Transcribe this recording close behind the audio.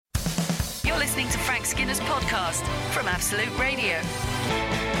listening to Frank Skinner's podcast from Absolute Radio.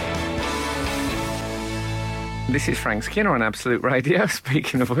 This is Frank Skinner on Absolute Radio,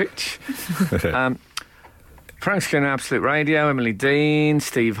 speaking of which. Frank Skinner, Absolute Radio, Emily Dean,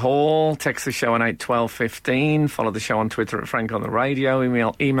 Steve Hall. Text the show on 81215. Follow the show on Twitter at Frank on the Radio.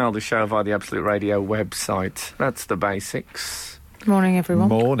 Email the show via the Absolute Radio website. That's the basics. Good morning, everyone.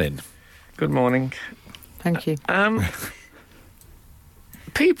 Morning. Good morning. Thank you.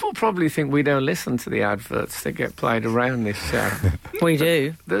 People probably think we don't listen to the adverts that get played around this show. We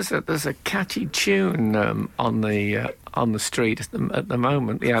do. There's a catchy tune on the street at the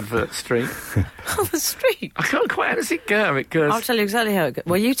moment, the advert street. On the street? I can't quite. How does it go? It goes. I'll tell you exactly how it goes.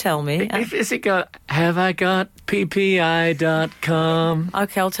 Well, you tell me. Does it go? Have I got PPI.com?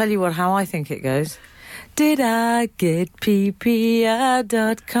 Okay, I'll tell you how I think it goes. Did I get PPI.com?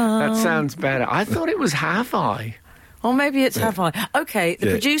 That sounds better. I thought it was Have I. Or maybe it's Have I. Okay, the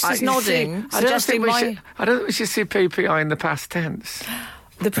producer's nodding, suggesting I don't think we should see PPI in the past tense.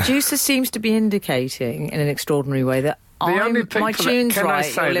 The producer seems to be indicating, in an extraordinary way, that my tune's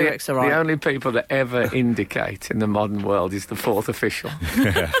right, your lyrics are right. The only people that ever indicate in the modern world is the fourth official.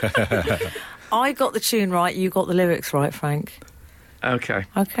 I got the tune right, you got the lyrics right, Frank. Okay.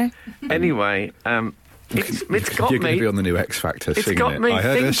 Okay. Anyway, it's got You're me... going to be on the new X Factor singing got it. me I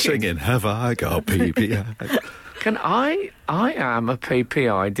heard her thinking. singing, have I got PPI? I am a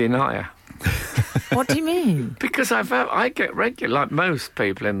PPI denier. What do you mean? Because I get regular, like most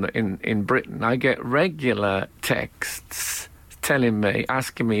people in Britain, I get regular texts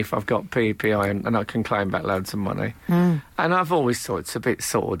asking me if I've got PPI and I can claim back loads of money. And I've always thought it's a bit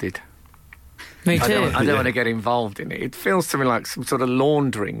sordid. Me too. I don't want to get involved in it. It feels to me like some sort of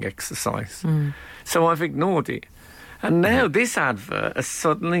laundering exercise. So I've ignored it. And now this advert has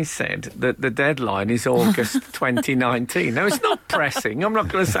suddenly said that the deadline is August 2019. Now, it's not pressing. I'm not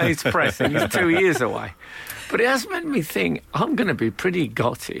going to say it's pressing. It's 2 years away. But it has made me think I'm going to be pretty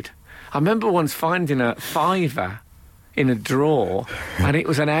gutted. I remember once finding a £5 in a drawer, and it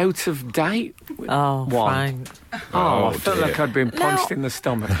was an out-of-date one. Frank. I felt like I'd been punched in the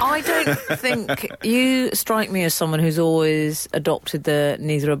stomach. I don't think you strike me as someone who's always adopted the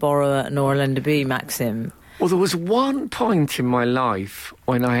neither a borrower nor a lender be maxim. Well, there was one point in my life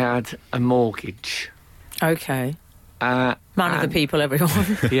when I had a mortgage. Okay. Man of the people,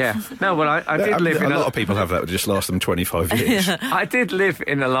 everyone. Yeah. No, well, I did live in a lot of people have that. It just lasts them 25 years. I did live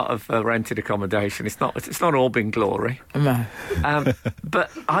in a lot of rented accommodation. It's not all been glory. No.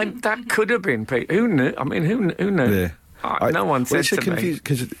 But that could have been... Who knew? I mean, who knew? Yeah. No one said to me.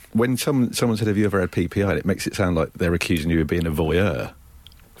 Because when someone said, have you ever had PPI, it makes it sound like they're accusing you of being a voyeur.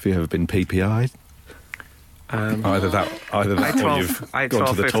 Have you ever been PPI'd? Either that or you've gone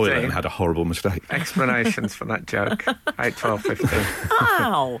to the toilet and had a horrible mistake. Explanations for that joke. 8, 12, 15.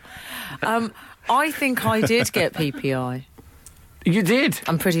 Wow. I think I did get PPI. You did?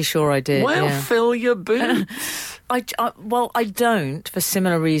 I'm pretty sure I did. Well, yeah. fill your boots. I don't, for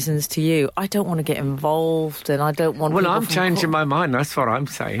similar reasons to you. I don't want to get involved, and I don't want. Well, I'm changing my mind. That's what I'm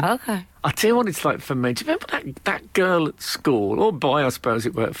saying. Okay. I'll tell you what it's like for me. Do you remember that girl at school, or boy, I suppose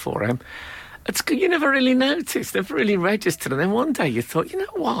it worked for him? At school, you never really noticed, never really registered, and then one day you thought, you know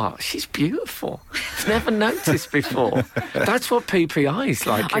what, she's beautiful. Never noticed before. That's what PPI is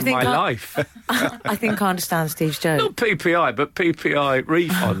like in my life. I think I understand Steve's joke. Not PPI, but PPI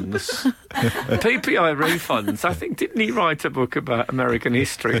refunds. PPI refunds. I think, didn't he write a book about American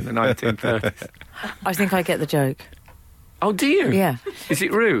history in the 1930s? I think I get the joke. Oh, do you? Yeah. Is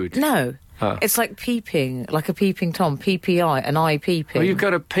it rude? No. Oh. It's like peeping, like a peeping Tom, PPI, and I peeping. Oh, you've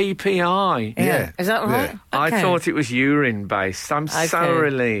got a PPI. Yeah. Is that right? Yeah. I Okay. thought it was urine-based. I'm so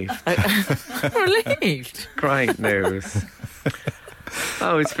relieved. Relieved. Great news.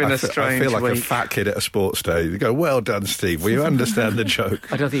 Oh, it's been a strange I feel like week. a fat kid at a sports day. You go, well done, Steve. Will you understand the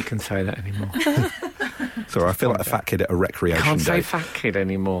joke? I don't think you can say that anymore. Sorry, I feel like a fat kid at a recreation Can't day. say fat kid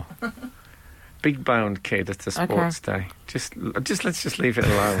anymore. Big boned kid at a sports day. Just let's just leave it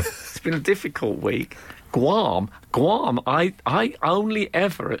alone. It's been a difficult week. Guam. I only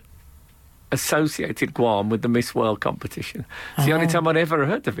ever associated Guam with the Miss World competition. It's the only time I'd ever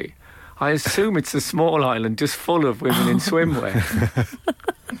heard of it. I assume it's a small island just full of women in swimwear.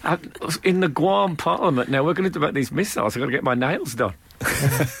 In the Guam Parliament now, we're going to debate these missiles. I've got to get my nails done.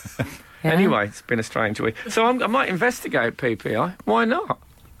 Yeah. Anyway, it's been a strange week. So I might investigate PPI. Why not?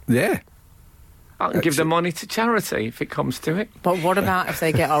 Yeah. I can give the money to charity if it comes to it. But what about if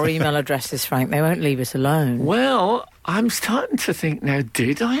they get our email addresses, Frank? They won't leave us alone. Well, I'm starting to think now,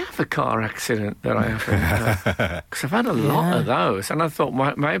 did I have a car accident that I haven't? Because I've had a lot of those. And I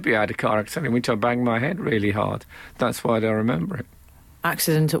thought maybe I had a car accident in which I banged my head really hard. That's why I don't remember it.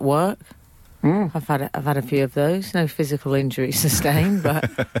 Accident at work? I've had a few of those. No physical injury sustained, but...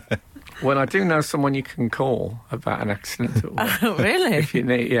 Well, I do know someone you can call about an accident at work. Oh, really? If you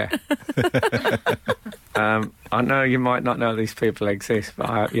need, yeah. I know you might not know these people exist,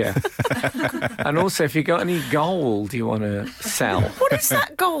 but yeah. And also, if you got any gold you want to sell. What is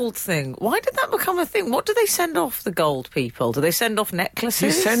that gold thing? Why did that become a thing? What do they send off the gold people? Do they send off necklaces?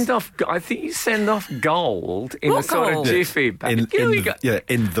 You send off. I think you send off gold in what a sort of jiffy bag. In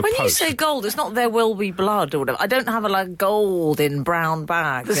the when post. you say gold, it's not there will be blood or whatever. I don't have gold in brown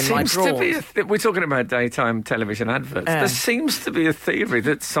bags in my drawers. We're talking about daytime television adverts. There seems to be a theory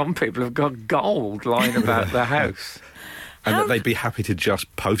that some people have got gold lying about their house. And that they'd be happy to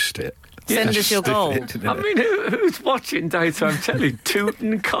just post it. Send us your gold. I mean, who's watching daytime telly?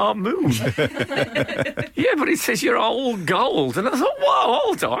 Tutankhamun. Yeah, but it says you're old gold. And I thought, whoa,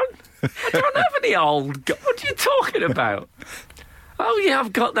 hold on. I don't have any old gold. What are you talking about? Oh, yeah,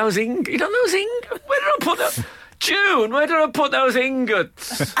 I've got those ingots. You know those ingots? Where did I put them? June, where did I put those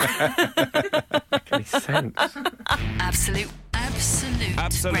ingots? Make any sense? Absolute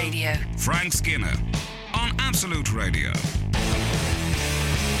Radio. Frank Skinner on Absolute Radio.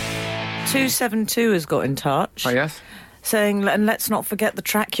 272 has got in touch. Oh, yes? Saying, and let's not forget the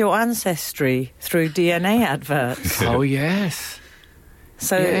track your ancestry through DNA adverts. Oh, yes.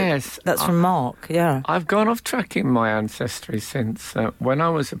 So yes. That's from Mark, yeah. I've gone off tracking my ancestry since when I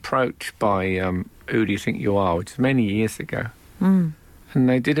was approached by Who Do You Think You Are, which was many years ago. And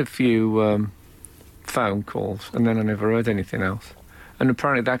they did a few phone calls, and then I never heard anything else. And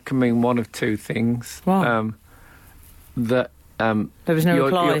apparently that can mean one of two things. What? That there was no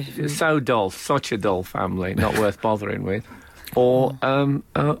reply. You're so dull, such a dull family, not worth bothering with. Or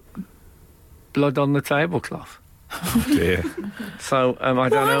blood on the tablecloth. Oh dear. So I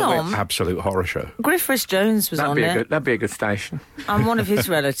don't know which. Absolute horror show. Griff Rhys-Jones was on it. That'd be a good station. And one of his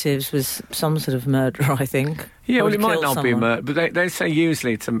relatives was some sort of murderer, I think. Yeah, well, it might not be murder, but they say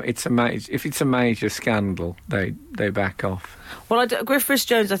usually if it's a major scandal, they back off. Well, Griff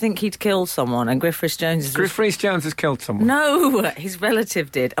Rhys-Jones, I think he'd killed someone, and Griff Rhys-Jones... Griff Rhys-Jones has killed someone? No, his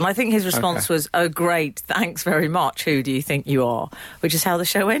relative did. And I think his response was, oh, great, thanks very much, who do you think you are? Which is how the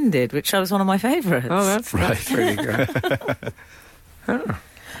show ended, which was one of my favourites. Oh, that's really good. Oh.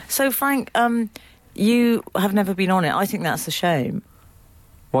 So, Frank, you have never been on it. I think that's a shame.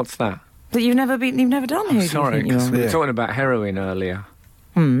 What's that? That you've never done Who sorry, Do You Think You Are? we were talking about heroin earlier,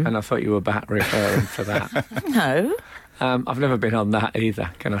 and I thought you were referring to that. No. I've never been on that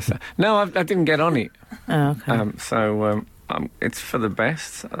either, can I say? No, I didn't get on it. Oh, okay. So it's for the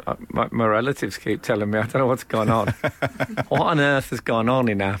best. My relatives keep telling me, I don't know what's gone on. What on earth has gone on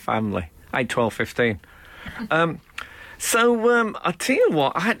in our family? 8, 12, 15. So I'll tell you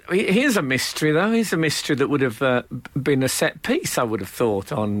what, here's a mystery, though. Here's a mystery that would have been a set piece, I would have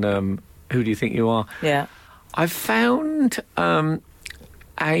thought, on Who Do You Think You Are? Yeah. I found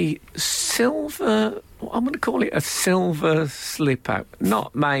a silver... I'm going to call it a silver slipper.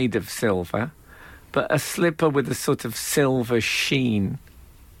 Not made of silver, but a slipper with a sort of silver sheen.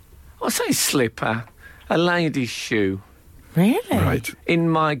 I'll say slipper, a lady's shoe. Really? Right. In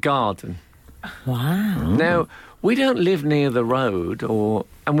my garden. Wow. Now, we don't live near the road,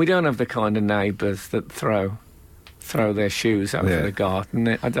 and we don't have the kind of neighbours that throw their shoes over the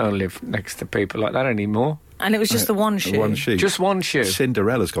garden. I don't live next to people like that anymore. And it was just the one shoe? One shoe. Just one shoe.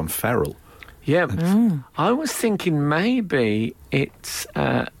 Cinderella's gone feral. Yeah, I was thinking maybe it's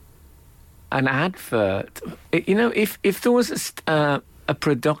an advert. If there was a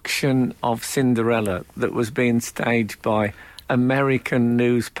production of Cinderella that was being staged by American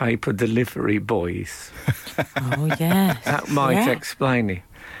newspaper delivery boys. Oh, yes. That might explain it.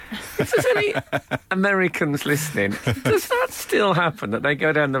 If there's any Americans listening, does that still happen, that they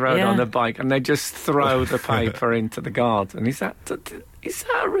go down the road on a bike and they just throw the paper into the garden? Is that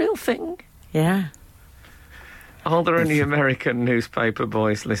a real thing? Yeah. Are there any American newspaper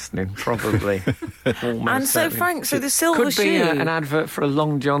boys listening? Probably. And so, Frank, the silver could shoe... Could be an advert for a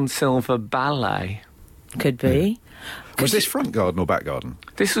Long John Silver ballet. Could be. Was this front garden or back garden?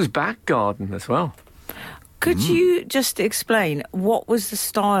 This was back garden as well. Could you just explain, what was the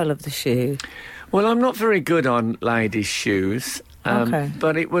style of the shoe? Well, I'm not very good on ladies' shoes. Okay.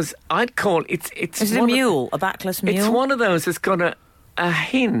 But it was... I'd call... Is it a mule? A backless mule? It's one of those that's got a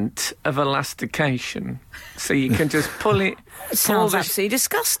hint of elastication, so you can just pull it. It sounds absolutely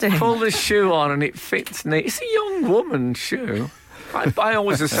disgusting. Pull the shoe on and it fits neat. It's a young woman's shoe. I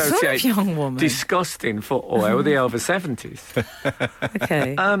always associate young woman. Disgusting footwear with the over 70s.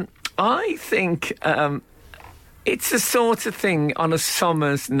 Okay. I think it's the sort of thing on a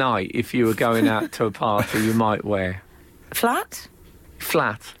summer's night, if you were going out to a party, you might wear. Flat?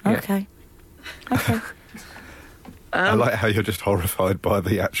 Flat. Yeah. Okay. Okay. I like how you're just horrified by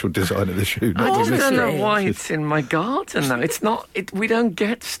the actual design of the shoe. I just don't know why it's in my garden now. It's not. We don't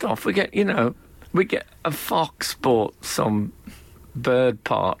get stuff. We get, we get a fox bought some bird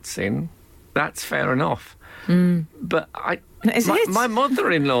parts in. That's fair enough. But my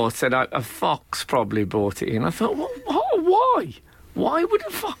mother-in-law said a fox probably bought it in. I thought, why? Why would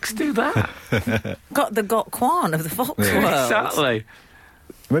a fox do that? Got the Kwan of the fox world. Exactly.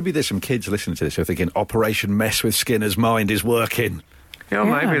 Maybe there's some kids listening to this who are thinking Operation Mess with Skinner's mind is working. Yeah,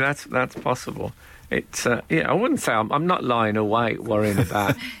 maybe that's possible. It's I wouldn't say I'm not lying awake worrying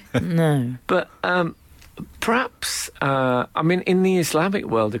about. No, but perhaps in the Islamic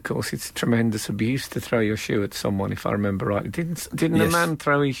world, of course, it's tremendous abuse to throw your shoe at someone. If I remember right, didn't a man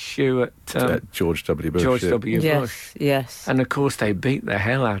throw his shoe at George W. Bush? George W. Bush. Yes. And of course, they beat the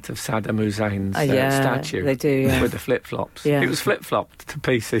hell out of Saddam Hussein's statue. They do with the flip flops. Yeah. It was flip flopped to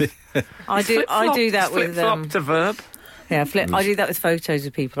pieces. I do that with flip flopped a verb. Yeah, I do that with photos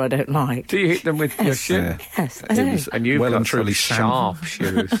of people I don't like. Do you hit them with your shoe? Yeah. Yes, I do. And you've well got and truly sharp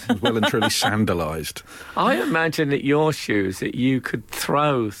shoes. Well and truly sandalised. I imagine that your shoes that you could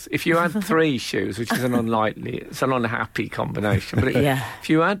throw... If you had 3 shoes, which is it's an unhappy combination, but if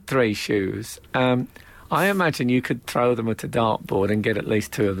you had 3 shoes, I imagine you could throw them at a dartboard and get at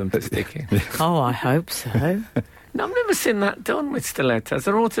least 2 of them to stick in. Oh, I hope so. No, I've never seen that done with stilettos.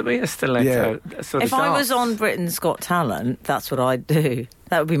 There ought to be a stiletto sort of If I was on Britain's Got Talent, that's what I'd do.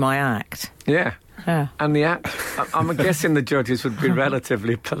 That would be my act. Yeah. Yeah. And the act, I'm guessing the judges would be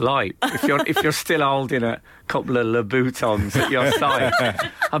relatively polite if you're still holding a couple of Louboutins at your side.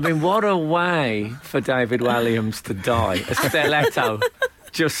 I mean, what a way for David Walliams to die. A stiletto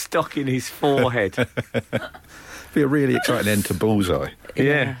just stuck in his forehead. Be a really exciting end to Bullseye.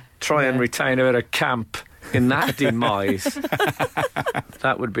 Yeah. Try and retain her at a camp. In that demise,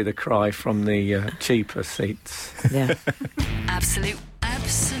 that would be the cry from the cheaper seats. Yeah. Absolute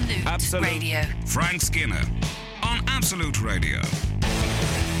Radio. Frank Skinner on Absolute Radio.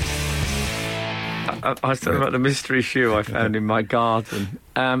 I was talking about the mystery shoe I found in my garden.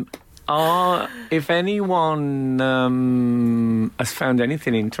 If anyone has found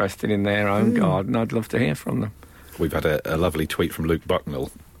anything interesting in their own garden, I'd love to hear from them. We've had a lovely tweet from Luke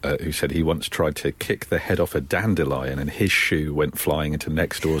Bucknell, who said he once tried to kick the head off a dandelion and his shoe went flying into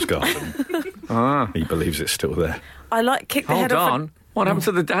next door's garden. He believes it's still there. I like kick the head off. Hold on. What happened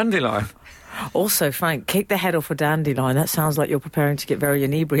to the dandelion? Also, Frank, kick the head off a dandelion. That sounds like you're preparing to get very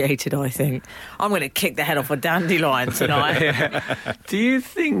inebriated, I think. I'm going to kick the head off a dandelion tonight. Yeah. Do you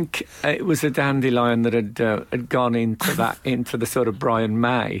think it was a dandelion that had gone into the sort of Brian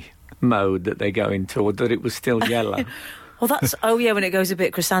May mode that they go into, or that it was still yellow? Well, that's... Oh, yeah, when it goes a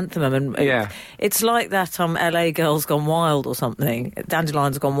bit chrysanthemum. And it's like that LA Girls Gone Wild or something.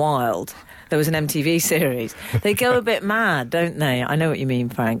 Dandelions Gone Wild. There was an MTV series. They go a bit mad, don't they? I know what you mean,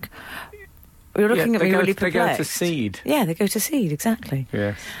 Frank. You're looking at me really perplexed. They go to seed. Yeah, they go to seed, exactly.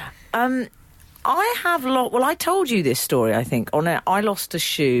 Yeah. I have Well, I told you this story, I think. I lost a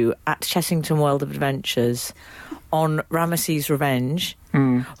shoe at Chessington World of Adventures on Ramesses Revenge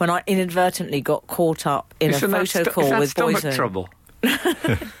when I inadvertently got caught up in a photo call with Boyzone. Trouble?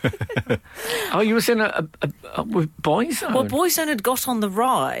 Oh, you was in with Boyzone? Well, Boyzone had got on the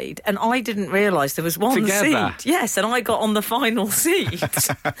ride and I didn't realise there was one Together. seat. Yes, and I got on the final seat.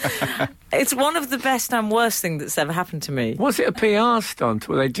 It's one of the best and worst things that's ever happened to me. Was it a PR stunt?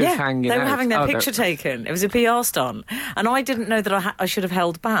 Were they just hanging out? They were having their picture taken. It was a PR stunt. And I didn't know that I should have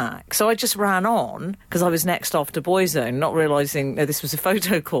held back. So I just ran on, because I was next after Boyzone, not realising this was a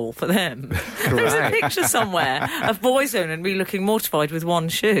photo call for them. There was a picture somewhere of Boyzone and me looking mortified with one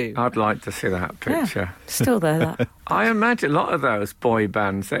shoe. I'd like to see that picture. Yeah, still there, that. I imagine a lot of those boy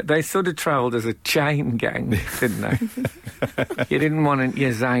bands, they sort of travelled as a chain gang, didn't they? You didn't want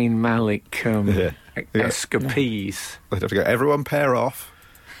your Zayn Malik escapees. They'd have to go, everyone pair off.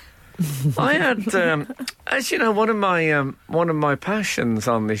 I had, as you know, one of my passions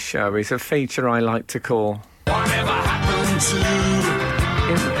on this show is a feature I like to call Whatever Happened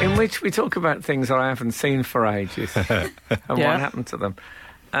To, in which we talk about things that I haven't seen for ages and what happened to them.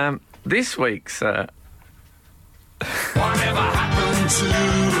 This week's Whatever Happened To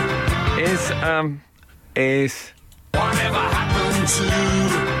is Whatever Happened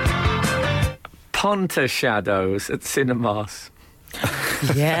To Ponter shadows at cinemas.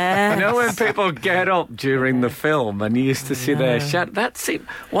 Yeah. You know when people get up during the film and you used to see their shadow? That's it.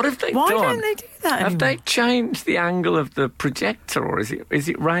 What have they done? Why don't they do that Have anymore? they changed the angle of the projector, or is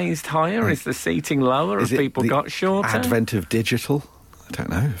it raised higher? Is the seating lower? Have people got shorter? Advent of digital? I don't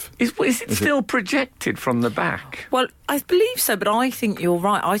know. Is it still projected from the back? Well, I believe so, but I think you're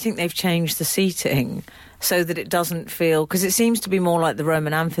right. I think they've changed the seating so that it doesn't feel... Because it seems to be more like the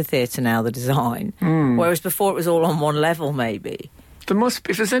Roman amphitheatre now, the design. Whereas before it was all on one level, maybe. There must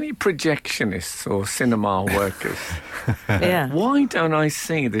be... If there's any projectionists or cinema workers... Yeah. Why don't I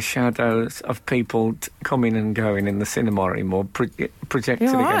see the shadows of people coming and going in the cinema anymore projected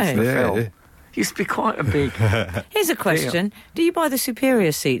against the film? Yeah. Used to be quite a big... Here's a question. Do you buy the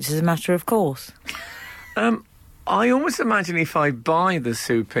superior seats as a matter of course? I always imagine if I buy the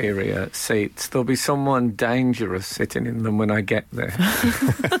superior seats, there'll be someone dangerous sitting in them when I get there.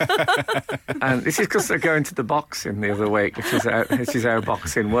 And this is because they're going to the boxing the other week, which is how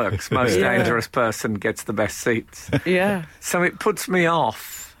boxing works. Most dangerous person gets the best seats. Yeah. So it puts me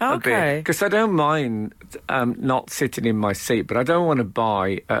off a bit. Because I don't mind not sitting in my seat, but I don't want to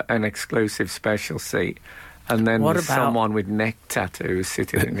buy an exclusive special seat. And then there's someone with neck tattoos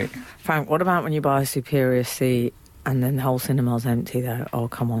sitting in it. Frank, what about when you buy a superior seat and then the whole cinema's empty, though? Oh,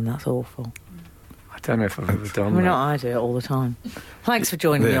 come on, that's awful. I don't know if I've ever done that. I do it all the time. Thanks for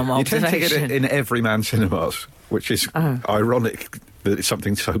joining me on my observation. You tend to get it in Everyman cinemas, which is ironic that it's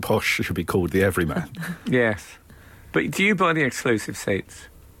something so posh should be called the Everyman. Yes. But do you buy the exclusive seats?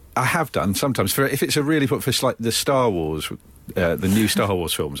 I have done, sometimes. If it's a really... For like the Star Wars, the new Star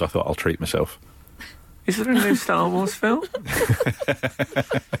Wars films, I thought I'll treat myself. Is there a new Star Wars film?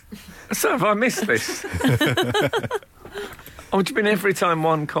 So have I missed this? Oh, do you mean every time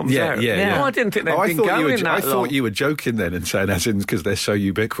one comes out? Yeah. Oh, I didn't think they'd been going that long. I thought you were joking then and saying as in because they're so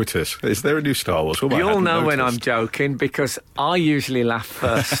ubiquitous. Is there a new Star Wars? Well, you'll know when I'm joking because I usually laugh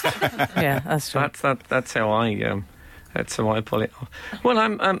first. Yeah, that's true. That's how I pull it off.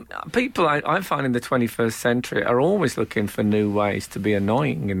 Well, people I find in the 21st century are always looking for new ways to be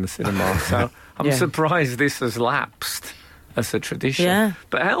annoying in the cinema. So I'm surprised this has lapsed as a tradition. Yeah.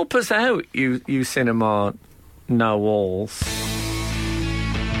 But help us out, you cinema know-alls.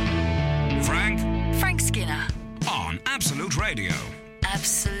 Frank Skinner. On Absolute Radio.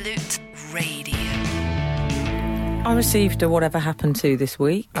 Absolute Radio. I received a whatever happened to this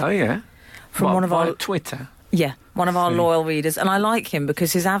week. Oh, yeah? From one of our... Twitter? Yeah, one of our loyal readers. And I like him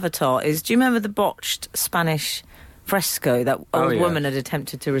because his avatar is... Do you remember the botched Spanish fresco that old woman had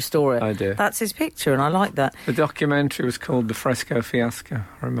attempted to restore it? I do. That's his picture, and I like that. The documentary was called The Fresco Fiasco,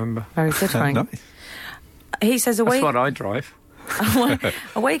 I remember. Very good, Frank. Nice. He says... That's what I drive.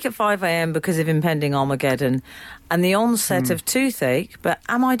 Awake at 5 a.m. because of impending Armageddon and the onset of toothache, but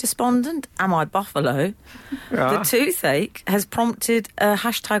am I despondent? Am I buffalo? The toothache has prompted a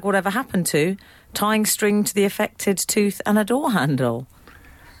hashtag whatever happened to, tying string to the affected tooth and a door handle.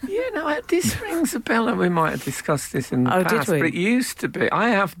 Yeah, no, this rings a bell, and we might have discussed this in the past, did we? but it used to be. I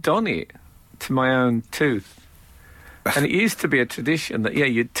have done it to my own tooth. And it used to be a tradition that,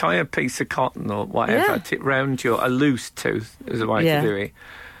 you'd tie a piece of cotton or whatever round a loose tooth, is a way to do it,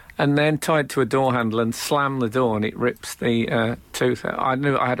 and then tie it to a door handle and slam the door and it rips the tooth out. I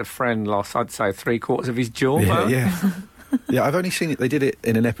knew I had a friend lost, I'd say, 3/4 of his jawbone. Yeah, I've only seen it. They did it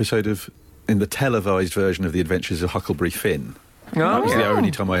in an episode in the televised version of The Adventures of Huckleberry Finn. That was the only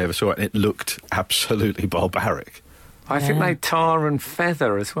time I ever saw it, and it looked absolutely barbaric. I think they tar and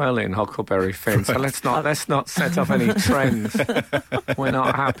feather as well in Huckleberry Finn, so let's not set up any trends we're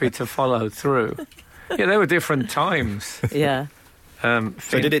not happy to follow through. Yeah, there were different times. Yeah. So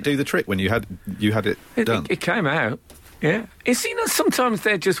did it do the trick when you had it done? It came out, yeah. It's, sometimes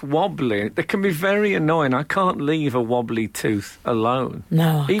they're just wobbly. They can be very annoying. I can't leave a wobbly tooth alone.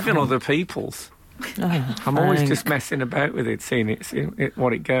 No, even other people's. Oh, I'm always just messing about with it, seeing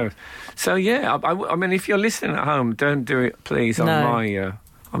what it goes. So I mean, if you're listening at home, don't do it, please, on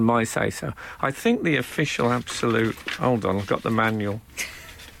my say-so. I think the official Absolute... Hold on, I've got the manual.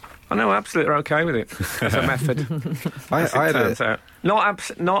 I know Absolute are okay with it as a method.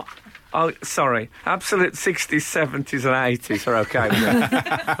 Absolute 60s, 70s and 80s are okay with it.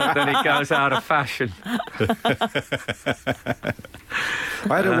 But then it goes out of fashion.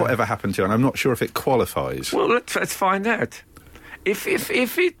 I had a whatever happened to, and I'm not sure if it qualifies. Well, let's find out. If we're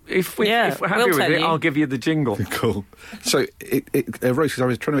happy with it, I'll give you the jingle. Cool. So it arose because I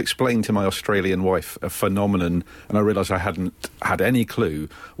was trying to explain to my Australian wife a phenomenon, and I realised I hadn't had any clue.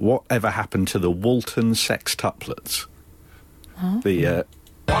 Whatever happened to the Walton sextuplets? The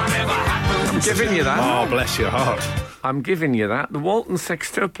I'm giving you that. Oh, bless your heart. I'm giving you that. The Walton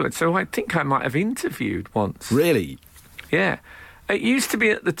sextuplets, so I think I might have interviewed once. Really? Yeah. It used to be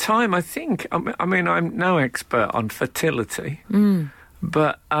at the time, I think. I mean, I'm no expert on fertility,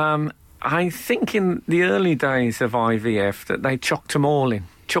 but I think in the early days of IVF that they chucked them all in,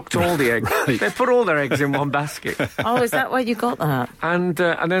 chucked all the eggs. They put all their eggs in one basket. Oh, is that where you got that? And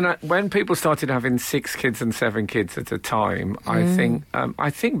then when people started having 6 kids and 7 kids at a time, I think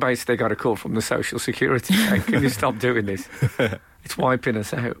basically they got a call from the Social Security saying, "Can you stop doing this? It's wiping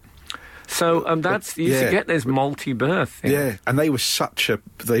us out." So that's you used to get this multi-birth thing. Yeah, and they were sort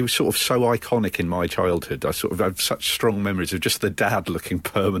of so iconic in my childhood. I sort of have such strong memories of just the dad looking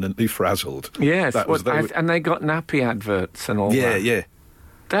permanently frazzled. Yes, and they got nappy adverts and all that. Yeah.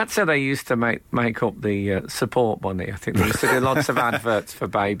 That's how they used to make up the support money. I think they used to do lots of adverts for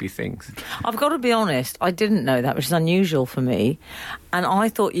baby things. I've got to be honest, I didn't know that, which is unusual for me. And I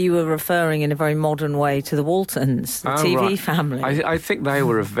thought you were referring in a very modern way to the Waltons, the TV family. I think they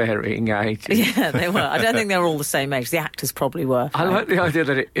were of varying ages. Yeah, they were. I don't think they were all the same age. The actors probably were. I like the idea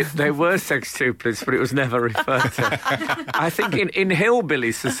that they were sextuplets, but it was never referred to. I think in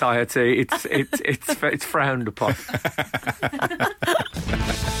hillbilly society, it's frowned upon.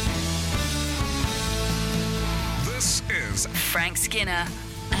 This is Frank Skinner,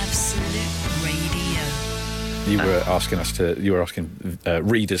 Absolute Radio. You were asking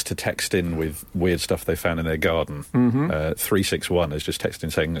readers to text in with weird stuff they found in their garden. 361 has just texted in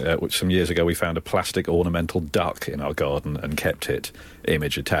saying, some years ago we found a plastic ornamental duck in our garden and kept it,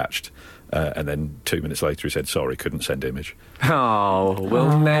 image attached. And then 2 minutes later he said, sorry, couldn't send image. Oh,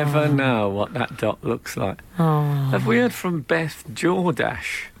 we'll never know what that duck looks like. Oh. Have we heard from Beth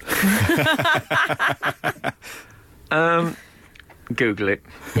Jordash? Google it.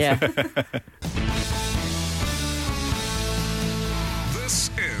 Yeah. This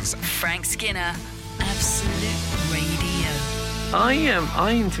is Frank Skinner, Absolute Radio.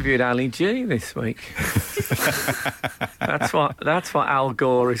 I interviewed Ali G this week. That's what Al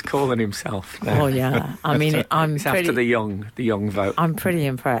Gore is calling himself now. Oh yeah. I mean, it's after the young vote. I'm pretty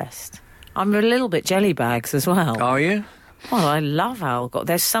impressed. I'm a little bit jelly bags as well. Are you? Well, I love Al Gore.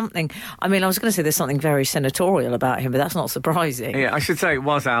 There's something... I mean, I was going to say there's something very senatorial about him, but that's not surprising. Yeah, I should say it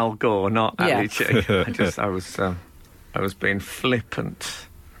was Al Gore, not Ali G. I was being flippant.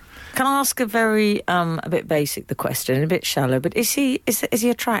 Can I ask a very a bit basic the question, a bit shallow, but is he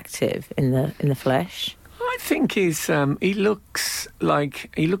attractive in the flesh? I think he looks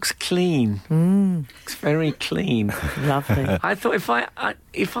clean. Looks very clean. Lovely. I thought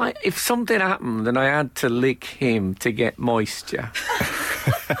if something happened and I had to lick him to get moisture,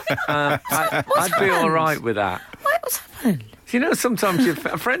 I'd be all right with that. What's happened? You know, sometimes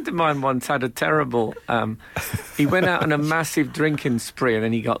a friend of mine once had a terrible... he went out on a massive drinking spree and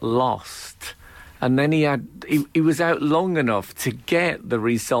then he got lost. And then he was out long enough to get the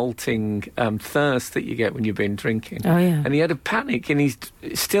resulting thirst that you get when you've been drinking. Oh, yeah. And he had a panic in his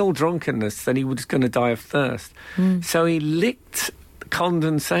still drunkenness that he was going to die of thirst. So he licked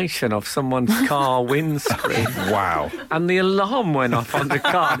condensation off someone's car windscreen. Wow. And the alarm went off on the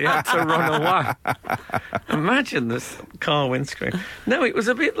car and he had to run away. Imagine this car windscreen. No, it was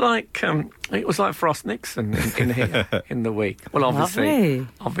a bit like it was like Frost Nixon in here in the week. Well,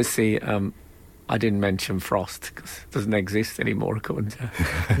 obviously I didn't mention Frost because it doesn't exist anymore, according to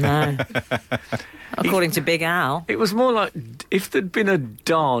No. According to Big Al. It was more like if there'd been a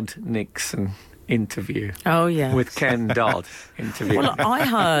Dodd Nixon interview. Oh, yeah. With Ken Dodd interview. Well, I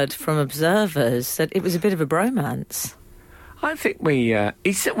heard from observers that it was a bit of a bromance. I think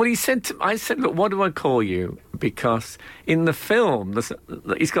he said to, I said, look, what do I call you? Because in the film,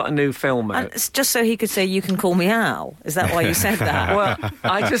 he's got a new film out. And it's just so he could say, you can call me Al. Is that why you said that? Well,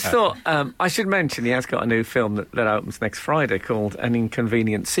 I just thought, I should mention he has got a new film that opens next Friday called An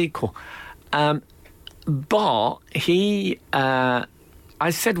Inconvenient Sequel. But he... I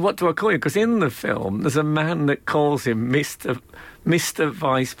said, what do I call you? Because in the film, there's a man that calls him Mr.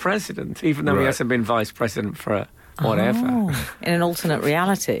 Vice President, even though he hasn't been Vice President for whatever. Oh, in an alternate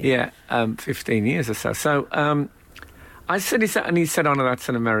reality. Yeah, 15 years or so. So I said, he said, oh, no, that's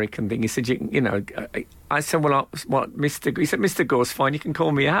an American thing. He said, you know, I said, well, Mr. He said, Mr. Gore's fine. You can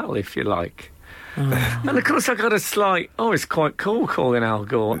call me Al if you like. Oh. And of course I got a slight, it's quite cool calling Al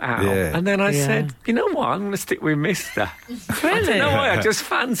Gore Al. Yeah. And then I said, you know what, I'm going to stick with Mr. Really? I don't know why, I just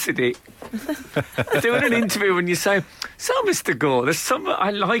fancied it. Doing an interview when you say, so Mr. Gore, there's something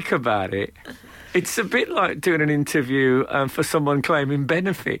I like about it. It's a bit like doing an interview for someone claiming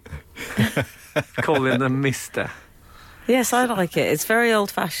benefit. Calling them Mr. Yes, I like it. It's very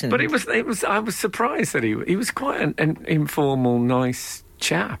old-fashioned. But I was surprised that he was quite an informal, nice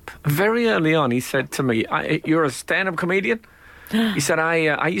chap. Very early on, he said to me, "You're a stand-up comedian?" He said,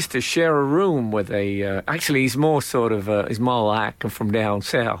 "I used to share a room with a. Actually, he's more sort of he's more like from down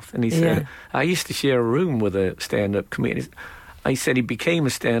south." And he said, "I used to share a room with a stand-up comedian." He said he became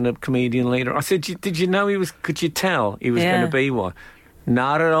a stand-up comedian later. I said, "Did you know he was? Could you tell he was going to be one?"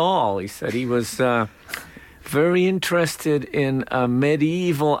 Not at all. He said he was very interested in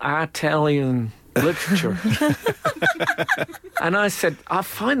medieval Italian literature. And I said, I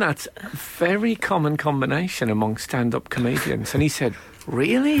find that's a very common combination among stand-up comedians. And he said,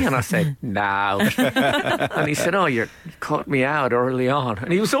 really? And I said, no. And he said, you caught me out early on.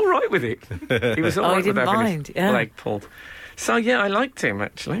 And he was all right with it. He was all right with having his leg pulled. So, yeah, I liked him,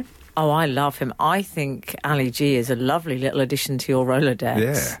 actually. Oh, I love him. I think Ali G is a lovely little addition to your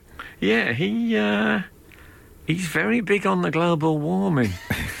Rolodex. Yeah, he's very big on the global warming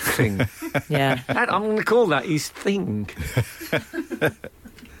thing. Yeah. I'm going to call that his thing.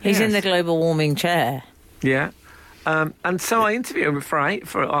 He's in the global warming chair. Yeah. And so I interviewed him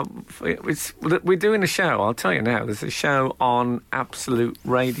we're doing a show, I'll tell you now. There's a show on Absolute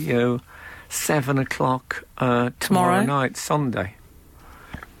Radio, 7 o'clock tomorrow night, Sunday.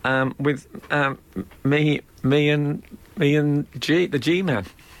 With me and G, the G-Man.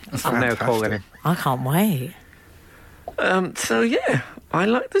 I'm now calling him. I can't wait. So, yeah, I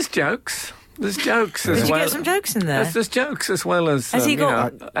like there's jokes. There's jokes as well. Did you get some jokes in there? There's jokes as well as Has he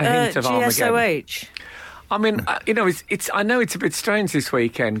got a hint of Armageddon. GSOH? I mean, it's. I know it's a bit strange this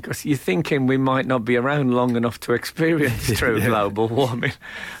weekend because you're thinking we might not be around long enough to experience true global warming.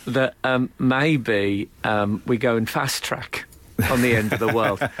 That maybe we go in fast track on the end of the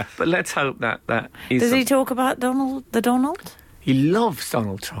world. But let's hope that is. Does he talk about Donald? He loves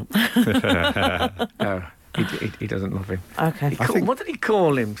Donald Trump. No, he doesn't love him. Okay. What did he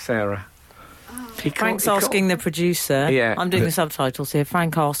call him, Sarah? Frank's asking the producer. Yeah. I'm doing the subtitles here.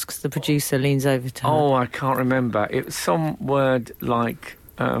 Frank asks the producer, leans over to her. Oh, I can't remember. It was some word like...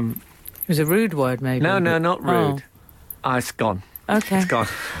 it was a rude word, maybe. No, not rude. Oh, it's gone. Okay. It's gone.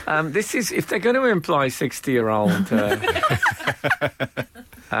 This is... If they're going to employ 60-year-old...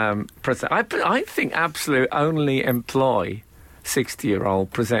 president, I think Absolute only employ 60-year-old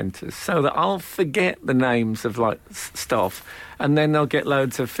presenters so that I'll forget the names of, stuff... And then they'll get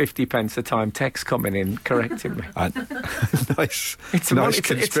loads of 50 pence a time text coming in correcting me. Nice. It's a nice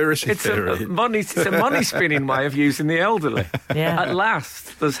conspiracy theory. It's a money-spinning way of using the elderly. Yeah. At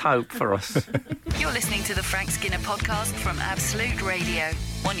last, there's hope for us. You're listening to the Frank Skinner podcast from Absolute Radio.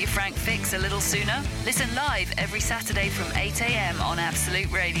 Want your Frank fix a little sooner? Listen live every Saturday from 8 a.m. on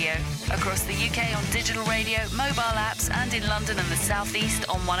Absolute Radio. Across the UK on digital radio, mobile apps, and in London and the South East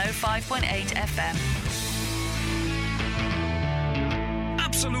on 105.8 FM.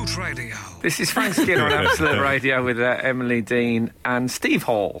 Absolute Radio. This is Frank Skinner on Absolute Radio with Emily Dean, and Steve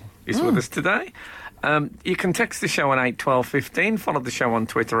Hall is with us today. You can text the show on 81215, follow the show on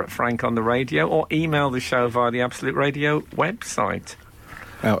Twitter at Frank on the Radio, or email the show via the Absolute Radio website.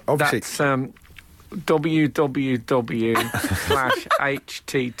 Now, obviously, that's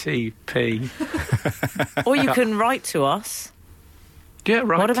www.http. Or you can write to us. Yeah,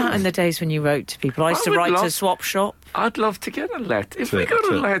 right. What about in the days when you wrote to people? I used to write to Swap Shop. I'd love to get a letter. If we got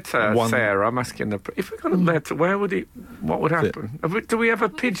a letter, Sarah, I'm asking if we got a letter, what would happen? Do we have a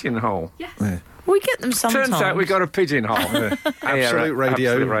pigeonhole? Yes. Yeah. We get them sometimes. Turns out we got a pigeonhole. Absolute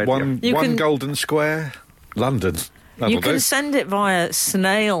Radio, one Golden Square, London. You can send it via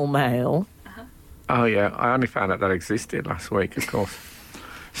snail mail. Oh, yeah. I only found out that existed last week, of course.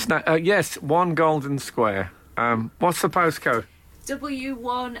 Yes, 1 Golden Square. What's the postcode?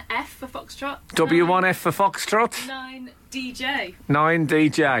 W1F for Foxtrot. W1F for Foxtrot. 9DJ.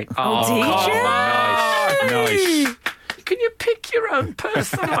 9DJ. Oh, DJ! Nice. Can you pick your own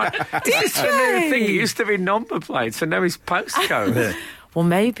personal DJ? This is the new thing. It used to be number plates, and now it's postcode. Yeah. Well,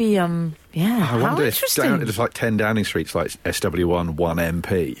 maybe, yeah. I wonder if interesting. there's 10 Downing Street's like SW1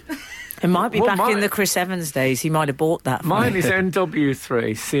 1MP. It might be back in the Chris Evans days. He might have bought that. Mine is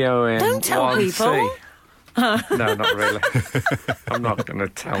NW3 CON. Don't tell people. No, not really. I'm not going to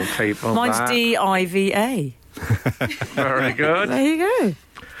tell people. Mine's that. DIVA. Very good. There you go.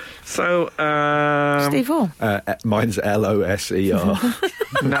 So, Steve Hall. Mine's LOSER.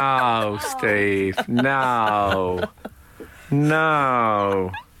 No, Steve. No.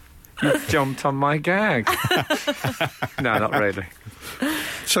 You've jumped on my gag. No, not really.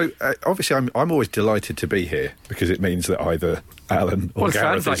 So, obviously, I'm always delighted to be here because it means that either Alun or Gareth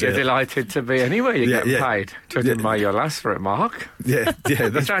sounds like you're delighted to be anywhere you get paid, judging by your last remark. Yeah.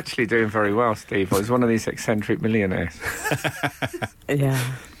 He's actually doing very well, Steve. He's one of these eccentric millionaires. Yeah.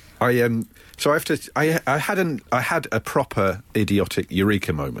 So I had a proper idiotic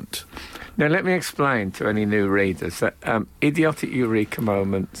eureka moment. Now, let me explain to any new readers that idiotic eureka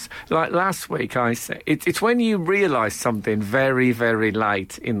moments, like last week I said, it's when you realise something very, very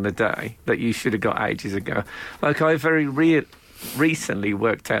late in the day that you should have got ages ago. Like I very recently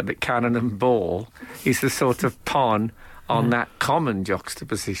worked out that cannon and ball is the sort of pun on that common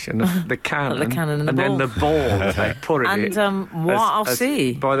juxtaposition of the cannon, and the then the ball they put at it. And moi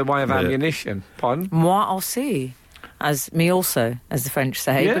aussi. By the way of ammunition. Pardon? Moi aussi. As me also, as the French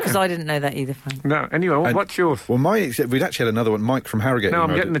say, because I didn't know that either, Frank. No, anyway, what's yours? Well, we'd actually had another one, Mike from Harrogate. No,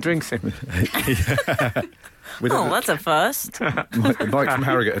 I'm getting the drinks in. That's a first. Mike from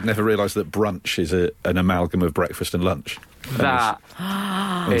Harrogate had never realised that brunch is an amalgam of breakfast and lunch.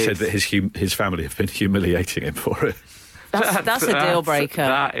 And he said that his family have been humiliating him for it. That's a deal breaker.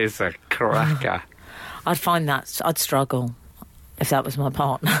 That is a cracker. I'd find that I'd struggle if that was my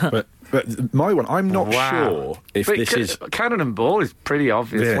partner. But my one, I'm not sure if this is... Cannon and ball is pretty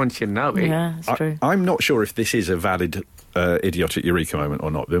obvious once you know it. Yeah, it's true. I'm not sure if this is a valid idiotic eureka moment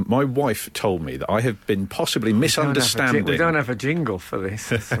or not. My wife told me that I have been possibly misunderstanding... We don't have a jingle for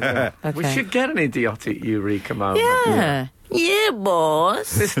this. Okay. We should get an idiotic eureka moment. Yeah. Yeah,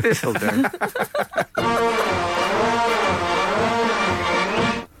 boss. This'll do.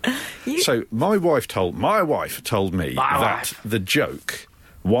 So my wife told me that the joke,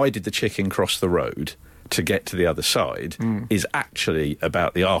 why did the chicken cross the road to get to the other side, is actually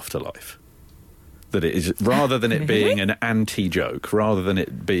about the afterlife. That it is, rather than it being an anti-joke, rather than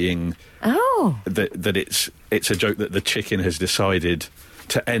it being that it's a joke that the chicken has decided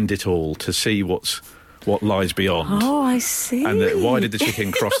to end it all, to see what lies beyond. Oh, I see. And that why did the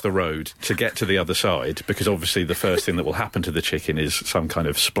chicken cross the road to get to the other side? Because obviously the first thing that will happen to the chicken is some kind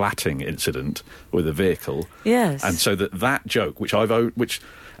of splatting incident with a vehicle. Yes. And so that joke,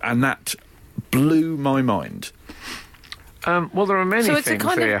 and that blew my mind. Well, there are many so it's things a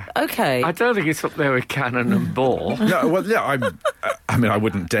kind here. Of, okay. I don't think it's up there with cannon and ball. No, well, yeah, I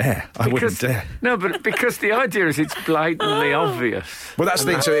wouldn't dare. I wouldn't dare. No, but because the idea is it's blatantly obvious. Well, that's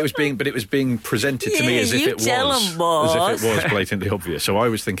the thing. So it was being presented to me as if it was blatantly obvious. So I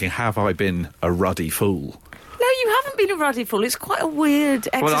was thinking, have I been a ruddy fool? No, you haven't been a ruddy fool. It's quite a weird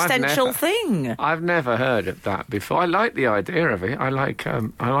existential thing. I've never heard of that before. I like the idea of it. I like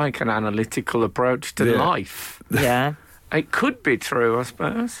an analytical approach to life. Yeah. It could be true, I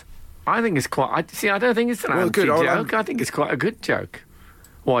suppose. I think it's quite... I don't think it's an anti-joke. I think it's quite a good joke.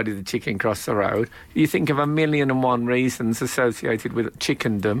 Why did the chicken cross the road? You think of 1,000,001 reasons associated with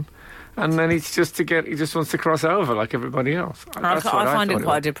chickendom, and then it's just he just wants to cross over like everybody else. I find it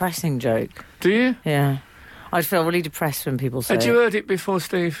quite a depressing joke. Do you? Yeah. I'd feel really depressed when people say Had you heard it before,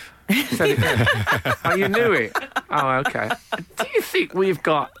 Steve? Said it. Oh, you knew it? Oh, OK. Do you think we've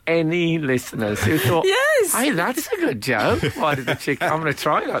got any listeners who thought, yes, hey, that's a good joke? Why did the chicken... I'm going to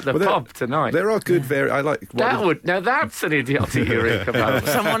try that at the pub tonight. There are good... I like... Now, that's an idiotic eureka moment.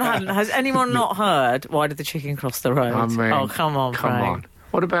 Someone hadn't... Has anyone not heard, why did the chicken cross the road? I mean, oh, come on, Frank.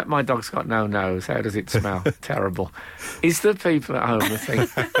 What about my dog's got no nose? How does it smell? Terrible. Is there people at home who think,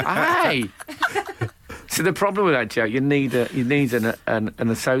 hey... So the problem with that joke, you need an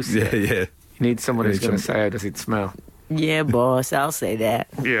associate. Yeah. You need someone who's going to say, how does it smell? Yeah, boss, I'll say that.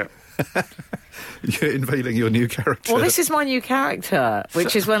 Yeah. You're unveiling your new character. Well, this is my new character,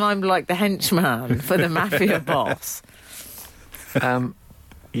 which is when I'm like the henchman for the mafia boss.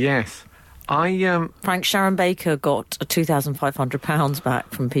 Yes. Frank, Sharon Baker got £2,500 back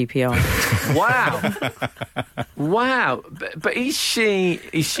from PPI. Wow. But is she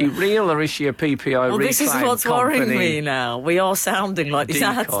real or is she a PPI well, this is what's worrying me now. We are sounding like these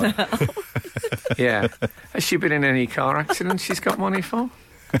ads now. Yeah. Has she been in any car accidents she's got money for?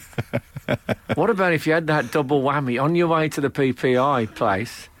 What about if you had that double whammy on your way to the PPI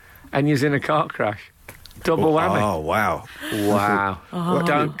place and you're in a car crash? Double whammy. Oh, wow.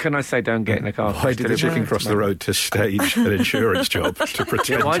 Can I say don't get in a car crash? Why did the chicken cross the road to stage an insurance job to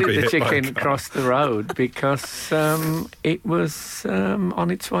pretend why to be did the hit by a chicken car? cross the road? Because it was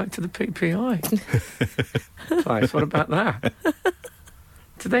on its way to the PPI place. What about that?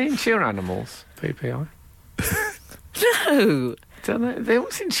 Do they insure animals, PPI? No. Don't they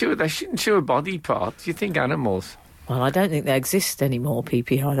always insure... They should insure body parts. You think animals... Well, I don't think they exist anymore,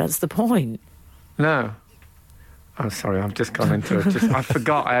 PPI. That's the point. No. Oh, sorry, I've just gone into it. I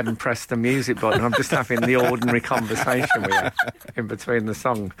forgot I hadn't pressed the music button. I'm just having the ordinary conversation with you in between the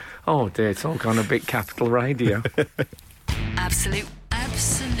song. Oh, dear, it's all gone a bit Capital Radio. Absolute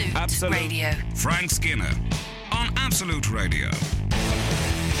Radio. Frank Skinner on Absolute Radio.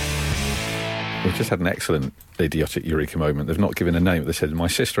 We've just had an excellent idiotic eureka moment. They've not given a name. They said, my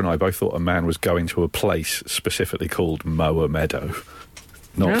sister and I both thought a man was going to a place specifically called Mower Meadow.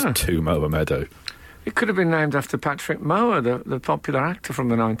 Not to Mower Meadow. It could have been named after Patrick Mower, the popular actor from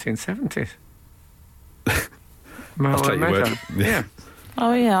the 1970s. Mower Meadow. Yeah.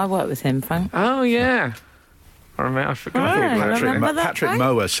 Oh, yeah, I worked with him, Frank. Oh, yeah. I forgot. Right, Patrick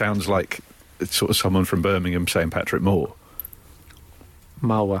Mower sounds like it's sort of someone from Birmingham saying Patrick Moore.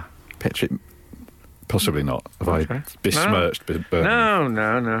 mower. Possibly not. Have I besmirched?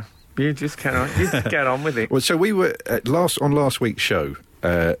 No. You just cannot. You just get on with it. Well, so we were on last week's show.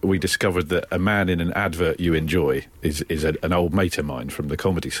 We discovered that a man in an advert you enjoy is an old mate of mine from the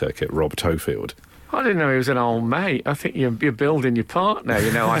comedy circuit, Rob Tofield. I didn't know he was an old mate. I think you're building your partner,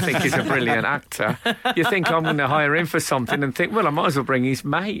 I think he's a brilliant actor. You think I'm going to hire him for something and think, well, I might as well bring his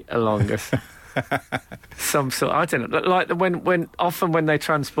mate along us. Some sort, I don't know. Like when they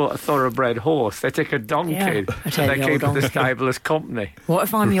transport a thoroughbred horse, they take a donkey and they keep it at the stable as company. What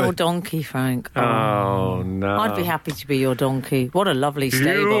if I'm your donkey, Frank? Oh, no. I'd be happy to be your donkey. What a lovely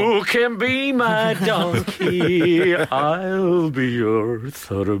stable. You can be my donkey. I'll be your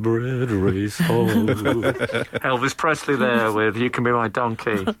thoroughbred racehorse. Elvis Presley there with You Can Be My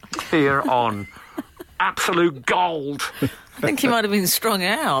Donkey here on Absolute Gold. I think he might have been strung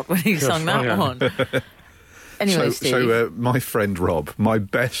out when he sung that one. Anyway, Steve. So my friend Rob, my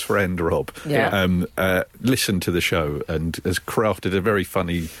best friend Rob, listened to the show and has crafted a very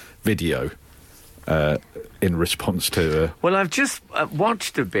funny video in response to... Well, I've just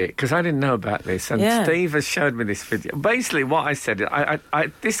watched a bit, because I didn't know about this, and Steve has showed me this video. Basically, what I said,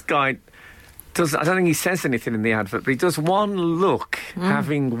 this guy... I don't think he says anything in the advert, but he does one look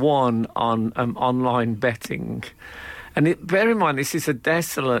having won on online betting. And bear in mind, this is a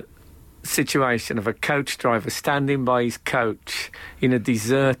desolate situation of a coach driver standing by his coach in a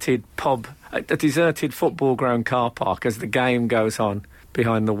deserted pub, a deserted football ground car park as the game goes on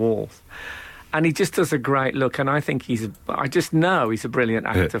behind the walls. And he just does a great look, and I think I just know he's a brilliant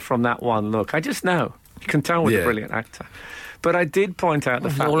actor from that one look. I just know. You can tell he's a brilliant actor. But I did point out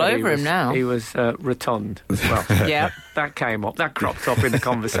the fact that he was rotund as well. Yeah. That came up, that cropped up in the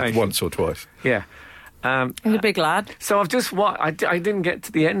conversation. Once or twice. Yeah. He's a big lad. So I've just I didn't get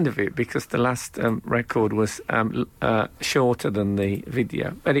to the end of it because the last record was shorter than the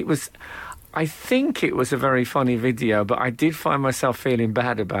video. But I think it was a very funny video, but I did find myself feeling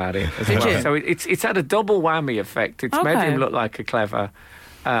bad about it as well. You? So it's had a double whammy effect. It's made him look like a clever...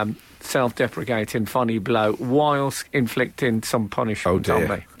 self-deprecating, funny bloke, whilst inflicting some punishment on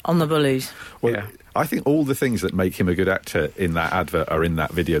me. On the bullies. Well, I think all the things that make him a good actor in that advert are in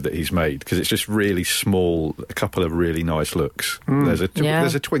that video that he's made, because it's just really small, a couple of really nice looks. There's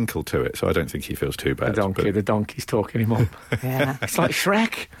a twinkle to it, so I don't think he feels too bad. The donkey's talking him up. It's like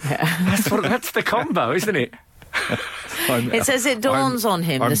Shrek. That's the combo, isn't it? It says it dawns on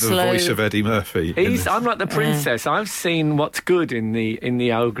him. I'm the voice of Eddie Murphy. I'm like the princess. I've seen what's good in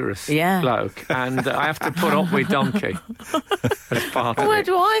the ogre's bloke, and I have to put up with donkey as part of it.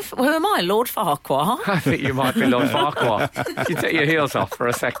 Who am I, Lord Farquhar? I think you might be Lord Farquhar. You take your heels off for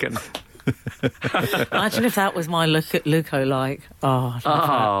a second. Imagine if that was my look-alike.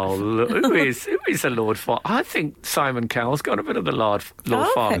 Who is a Lord Farquhar? I think Simon Cowell's got a bit of the Lord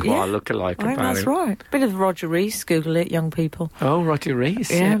Farquhar look-alike about him. That's right. A bit of Roger Rees. Google it, young people. Oh, Roger Rees.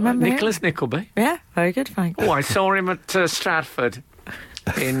 Yeah, remember Nicholas Nickleby. Yeah, very good, Frank. Oh, I saw him at Stratford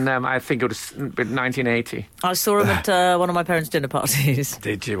in, I think it was 1980. I saw him at one of my parents' dinner parties.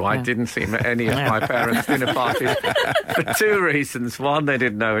 Did you? I didn't see him at any of my parents' dinner parties for two reasons. One, they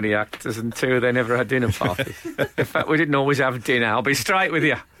didn't know any actors, and two, they never had dinner parties. In fact, we didn't always have dinner. I'll be straight with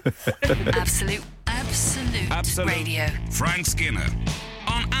you. Absolute Radio. Frank Skinner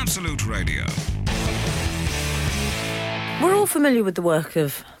on Absolute Radio. We're all familiar with the work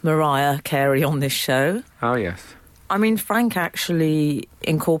of Mariah Carey on this show. Oh, yes. I mean, Frank actually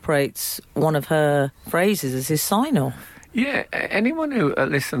incorporates one of her phrases as his sign-off. Yeah, anyone who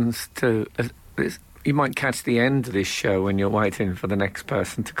listens to this, you might catch the end of this show when you're waiting for the next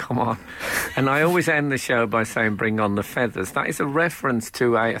person to come on. And I always end the show by saying, bring on the feathers. That is a reference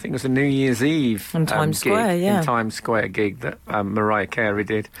to I think it was a New Year's Eve in Times Square, in Times Square gig that Mariah Carey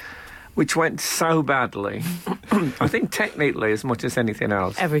did, which went so badly. I think technically as much as anything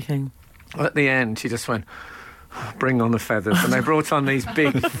else. Everything. At the end, she just went... bring on the feathers, and they brought on these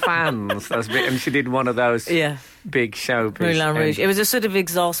big fans, and she did one of those big showbiz. Moulin Rouge. It was a sort of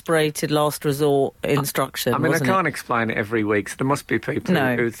exasperated last resort instruction. I mean, I can't it? explain it every week, so there must be people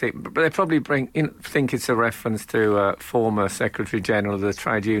who think, but they probably think it's a reference to former Secretary General of the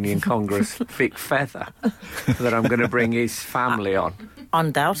Trade Union Congress, Vic Feather, that I'm going to bring his family on.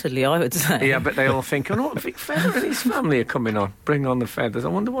 Undoubtedly, I would say. Yeah, but they all think, Vic Feather and his family are coming on. Bring on the feathers. I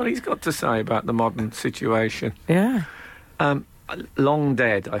wonder what he's got to say about the modern situation. Yeah. Long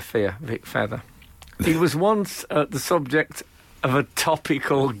dead, I fear, Vic Feather. He was once the subject of a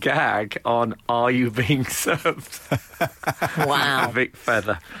topical gag on Are You Being Served? Wow. Vic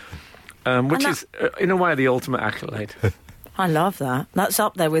Feather. Which is, in a way, the ultimate accolade. I love that. That's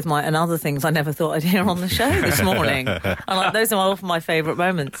up there with and other things I never thought I'd hear on the show this morning. Those are often my favourite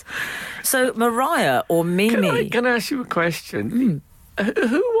moments. So, Mariah or Mimi... Can I ask you a question?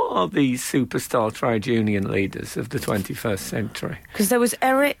 Who are these superstar trade union leaders of the 21st century? Because there was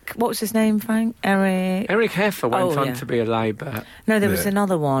Eric... What was his name, Frank? Eric Heffer went on to be a Labour. No, there was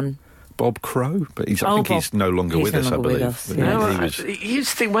another one. Bob Crow, but I think he's no longer with us, I believe. You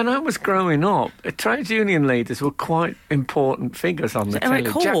used to think, when I was growing up, trade union leaders were quite important figures on the telly. Eric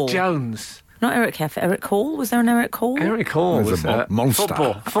Hall? Jack Jones. Not Eric Heffer. Eric Hall? Was there an Eric Hall? Eric Hall was a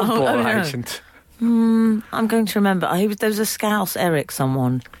monster. Football agent. I'm going to remember. There was a Scouse Eric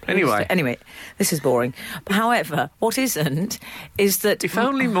someone. Anyway, this is boring. But however, what isn't is that... If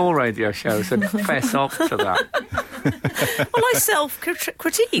only more radio shows would fess up to that. Well, I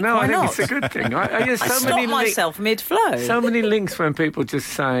self-critique. No, Why I think not? it's a good thing. I stop myself mid-flow. So many links when people just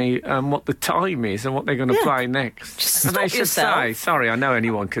say what the time is and what they're going to play next. Just and stop they should yourself. say, sorry, I know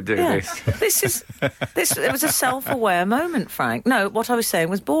anyone could do this. It was a self-aware moment, Frank. No, what I was saying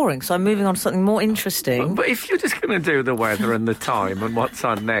was boring, so I'm moving on to something more interesting. But if you're just going to do the weather and the time and what's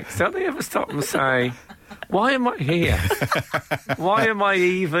on next, don't they ever stop and say, why am I here? Why am I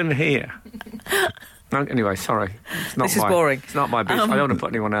even here? Anyway, sorry. This is boring. It's not my business. I don't want to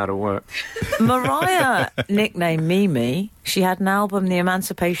put anyone out of work. Mariah, nicknamed Mimi, she had an album, The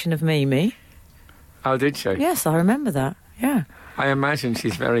Emancipation of Mimi. Oh, did she? Yes, I remember that. Yeah. I imagine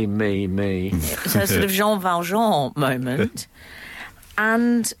she's very me. It's her sort of Jean Valjean moment.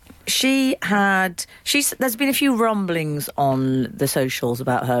 And there's been a few rumblings on the socials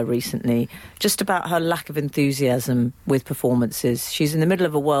about her recently, just about her lack of enthusiasm with performances. She's in the middle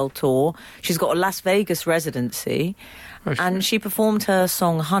of a world tour. She's got a Las Vegas residency. And she performed her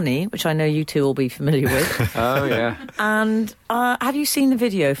song Honey, which I know you two will be familiar with. Oh, yeah. And have you seen the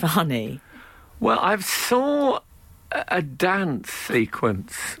video for Honey? Well, I've saw a dance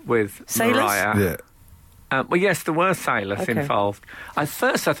sequence with Sailors? Mariah. Yeah. Well, yes, there were sailors involved. At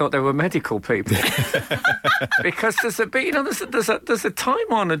first, I thought they were medical people because there's a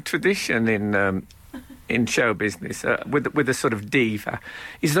time-honoured tradition in show business with a sort of diva.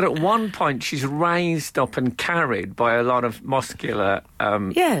 Is that at one point she's raised up and carried by a lot of muscular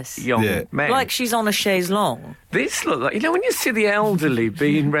young men, like she's on a chaise longue. This looked like, when you see the elderly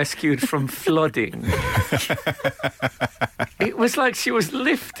being rescued from flooding, it was like she was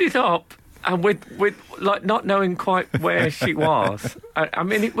lifted up. And with like not knowing quite where she was. I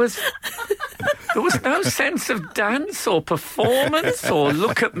mean, there was no sense of dance or performance or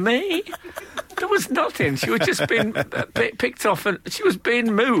look at me. There was nothing. She was just being picked off and she was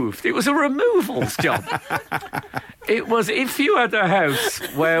being moved. It was a removals job. It was, if you had a house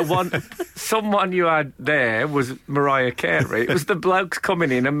where someone you had there was Mariah Carey, it was the blokes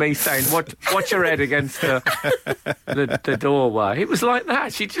coming in and me saying, watch your head against the doorway. It was like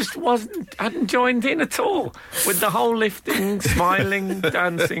that. She just hadn't joined in at all with the whole lifting, smiling,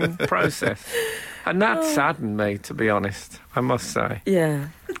 dancing process. And that saddened me, to be honest, I must say. Yeah.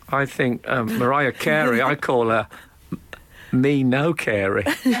 I think Mariah Carey, I call her Me No Carey.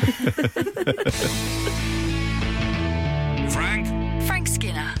 Frank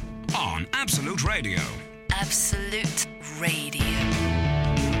Skinner. On Absolute Radio. Absolute Radio.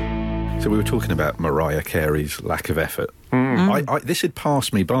 So we were talking about Mariah Carey's lack of effort. This had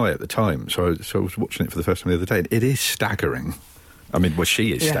passed me by at the time, so I was watching it for the first time the other day. And it is staggering. I mean,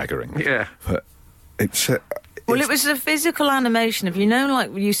 she is staggering. Yeah. But it's... Well, it was a physical animation of,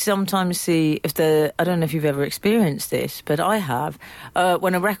 like you sometimes see I don't know if you've ever experienced this, but I have,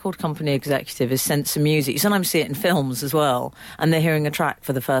 when a record company executive has sent some music, you sometimes see it in films as well, and they're hearing a track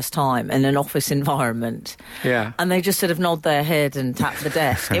for the first time in an office environment. Yeah. And they just sort of nod their head and tap the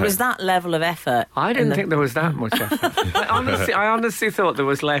desk. It was that level of effort. I didn't think there was that much effort. I honestly thought there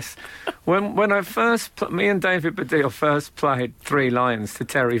was less. When me and David Baddiel first played Three Lions to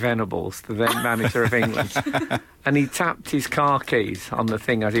Terry Venables, the then manager of England, and he tapped his car keys on the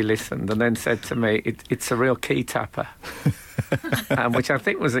thing as he listened and then said to me, it's a real key tapper, which I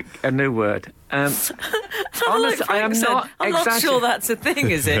think was a new word. Honestly, I'm not sure that's a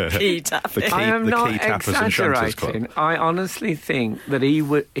thing, is it? Key tapping. I am not exaggerating. I honestly think that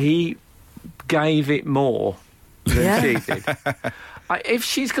he gave it more than she did. If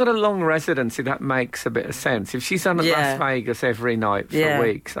she's got a long residency, that makes a bit of sense. If she's on at Las Vegas every night for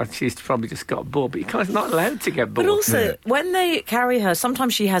weeks, she's probably just got bored. But you're not allowed to get bored. But also, when they carry her,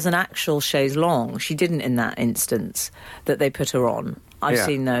 sometimes she has an actual chaise longue. She didn't in that instance that they put her on. I've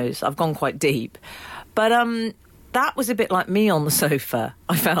seen those. I've gone quite deep. But that was a bit like me on the sofa,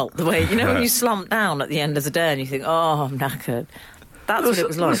 I felt. The way, when you slump down at the end of the day and you think, oh, I'm knackered. That's what it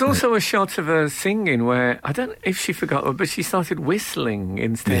was like. There was also a shot of her singing where, I don't know if she forgot, but she started whistling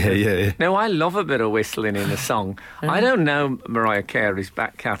instead. Yeah. Now, I love a bit of whistling in a song. I don't know Mariah Carey's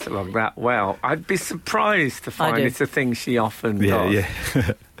back catalogue that well. I'd be surprised to find it's a thing she often does. Yeah.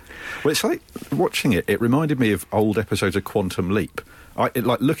 Well, it's like, watching it reminded me of old episodes of Quantum Leap.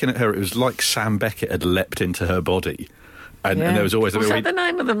 Looking at her, it was like Sam Beckett had leapt into her body. And there was always... Was that the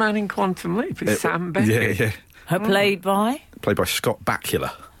name of the man in Quantum Leap? It's Sam Beckett? Yeah. Her played by? Played by Scott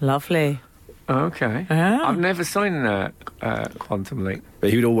Bakula. Lovely. Okay. Yeah. I've never seen Quantum Leap. But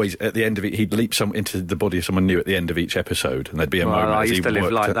he would always, at the end of it, he'd leap into the body of someone new at the end of each episode, and there'd be a moment I as he used to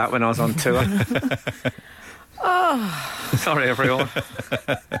live like that when I was on tour. Sorry, everyone.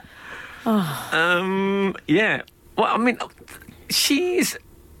 Yeah. Well, I mean,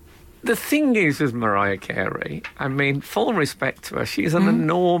 the thing is with Mariah Carey, I mean, full respect to her, she's an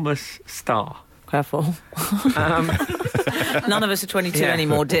enormous star. Careful. None of us are 22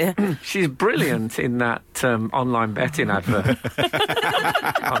 anymore, dear. She's brilliant in that online betting advert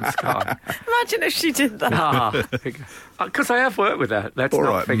on Sky. Imagine if she did that. Because I have worked with her. Let's All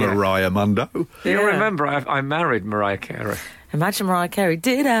not right, forget. Mariah Mundo. You remember I married Mariah Carey. Imagine Mariah Carey.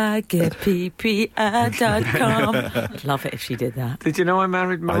 Did I get ppi.com? I'd love it if she did that. Did you know I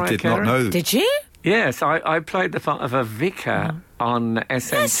married Mariah Carey? I did not know. Did you? Yes, I played the part of a vicar on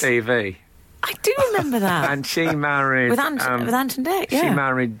SMTV. I do remember that. And she married... with Anton Deck, yeah. She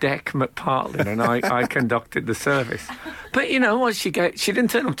married Deck McPartlin, and I conducted the service. But you know what? She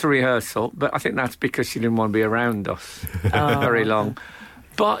didn't turn up to rehearsal, but I think that's because she didn't want to be around us very long.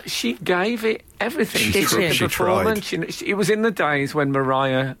 But she gave it everything. She did the performance. It was in the days when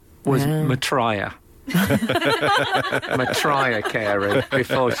Mariah was Mariah. Mariah Carey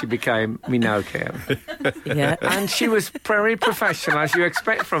before she became Minnow Carey. Yeah. And she was very professional, as you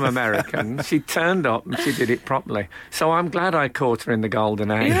expect from Americans. She turned up and she did it properly. So I'm glad I caught her in the golden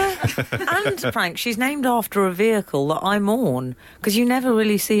age. Yeah. And, Frank, she's named after a vehicle that I mourn, because you never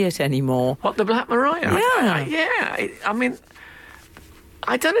really see it anymore. What, the Black Mariah? Yeah. I mean,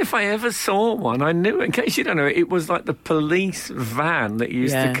 I don't know if I ever saw one. I knew, in case you don't know, it was like the police van that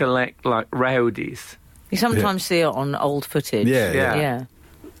used to collect, like, rowdies. You sometimes see it on old footage. Yeah,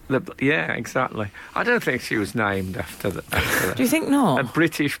 exactly. I don't think she was named after that. Do you think not? A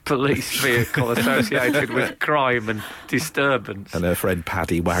British police vehicle associated with crime and disturbance. And her friend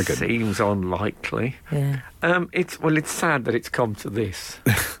Paddy Wagon. Seems unlikely. Yeah. It's sad that it's come to this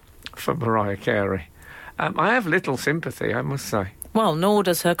for Mariah Carey. I have little sympathy, I must say. Well, nor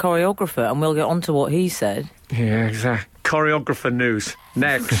does her choreographer, and we'll get on to what he said. Yeah, exactly. Choreographer news.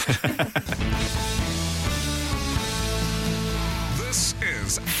 Next. This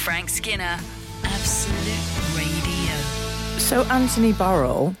is Frank Skinner, Absolute Radio. So Anthony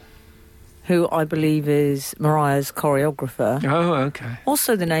Burrell, who I believe is Mariah's choreographer... Oh, okay.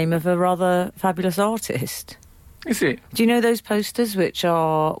 Also the name of a rather fabulous artist. Is it? Do you know those posters which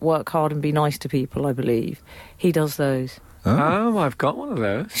are work hard and be nice to people, I believe? He does those. Oh, I've got one of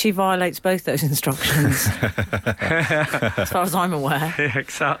those. She violates both those instructions, as far as I'm aware. Yeah,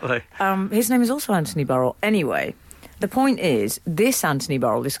 exactly. His name is also Anthony Burrell. Anyway, the point is, this Anthony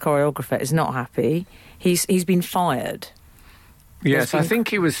Burrell, this choreographer, is not happy. He's been fired. Yes, I think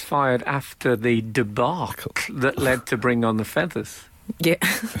he was fired after the debacle that led to Bring on the Feathers. Yeah.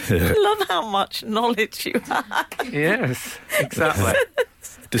 I love how much knowledge you have. Yes, exactly.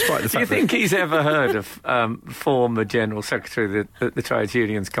 Despite the fact Do you think he's ever heard of former General Secretary of the Trades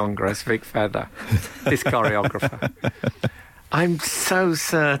Unions Congress, Vic Feather, this choreographer? I'm so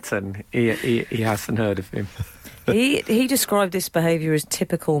certain he hasn't heard of him. He described this behaviour as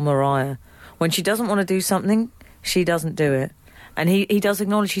typical Mariah. When she doesn't want to do something, she doesn't do it. And he does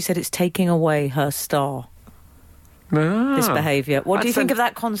acknowledge, he said, it's taking away her star. This behaviour. What do you think of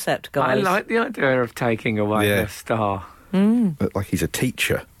that concept, guys? I like the idea of taking away her star. Like he's a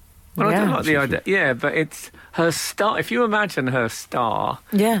teacher. Well, I don't like the idea. Yeah, but it's her star. If you imagine her star,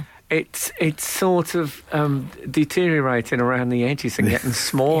 it's sort of deteriorating around the edges and getting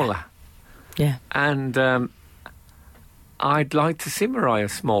smaller. Yeah. And I'd like to see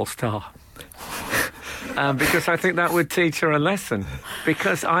Mariah's small star. Because I think that would teach her a lesson.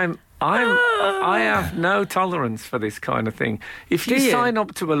 Because I have no tolerance for this kind of thing. If you sign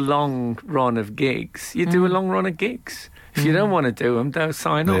up to a long run of gigs, you do a long run of gigs. If you don't want to do them, don't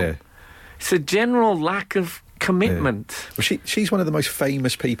sign up. It's a general lack of commitment. Well, she's one of the most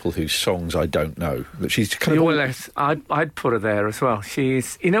famous people whose songs I don't know. But she's kind of... Well, I'd put her there as well.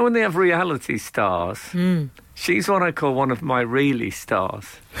 She's... You know when they have reality stars? She's what I call one of my really stars.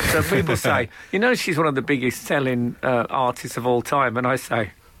 So people say, you know, she's one of the biggest selling artists of all time. And I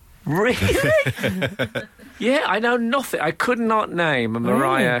say, Really? Yeah, I know nothing. I could not name a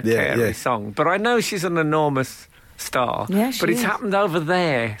Mariah Carey song, but I know she's an enormous star. Yeah, but it's happened over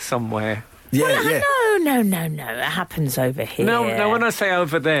there somewhere. No. It happens over here. No, when I say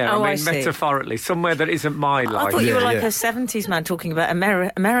over there, I mean I metaphorically, somewhere that isn't my life. I thought you were like a 70s man talking about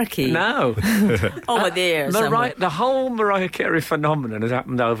America. No. Over there. The whole Mariah Carey phenomenon has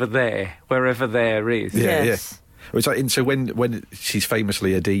happened over there, wherever there is. Yeah, yes. It's like, so when she's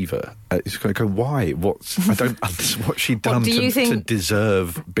famously a diva, it's going to go, why? I don't understand what's she done to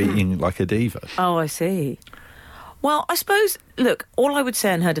deserve being like a diva. Oh, I see. Well, I suppose, look, all I would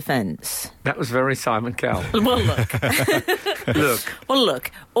say in her defence... That was very Simon Cowell. Well,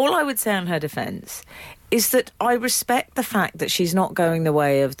 look. All I would say in her defence is that I respect the fact that she's not going the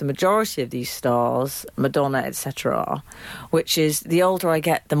way of the majority of these stars, Madonna, etc., which is the older I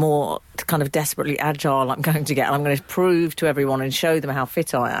get, the more kind of desperately agile I'm going to get, and I'm going to prove to everyone and show them how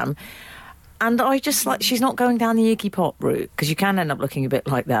fit I am. And I just like, she's not going down the Iggy Pop route, because you can end up looking a bit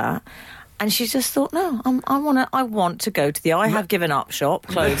like that. And she just thought, no, I want to go to the I have given up shop,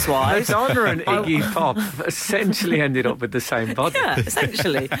 clothes-wise. Madonna and Iggy Pop essentially ended up with the same body. Yeah,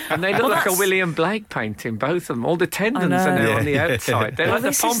 essentially. And they look like a William Blake painting, both of them. All the tendons are now on the outside. They're like the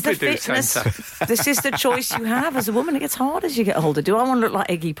Pompidou Centre. This is the choice you have as a woman. It gets hard as you get older. Do I want to look like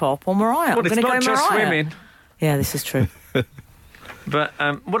Iggy Pop or Mariah? Well, it's not just women. Yeah, this is true. But,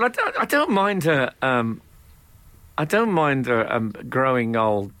 I don't mind her... I don't mind her growing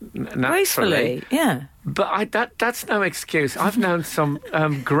old naturally. Gracefully, yeah. But that's no excuse. I've known some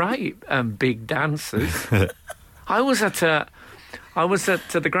great big dancers. I was at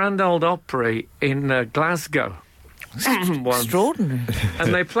the Grand Ole Opry in Glasgow. Extraordinary.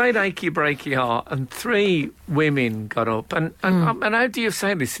 And they played Achy Breaky Heart, and 3 women got up. And how do you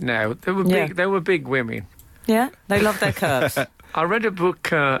say this now? They were big. They were big women. Yeah, they love their curves. I read a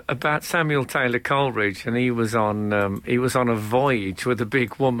book about Samuel Taylor Coleridge, and he was on a voyage with a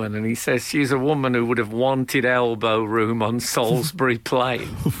big woman, and he says she's a woman who would have wanted elbow room on Salisbury Plain.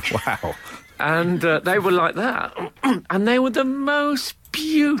 Wow. And they were like that, and they were the most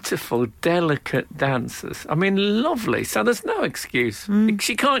beautiful, delicate dancers. I mean, lovely. So there's no excuse.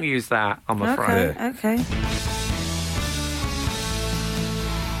 She can't use that, I'm afraid. Okay.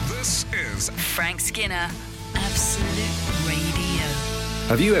 This is Frank Skinner, Absolute Radio.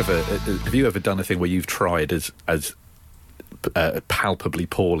 Have you ever done a thing where you've tried as palpably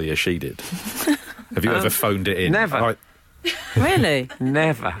poorly as she did? Have you ever phoned it in? Never. Really?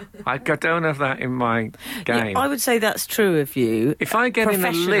 Never. I don't have that in my game. Yeah, I would say that's true of you. If I get in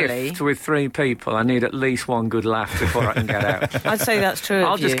a lift with 3 people, I need at least one good laugh before I can get out. I'd say that's true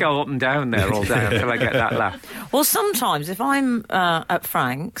I'll of you. just go up and down there all day until I get that laugh. Well, sometimes if I'm at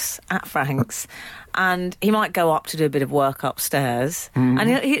Frank's, and he might go up to do a bit of work upstairs, and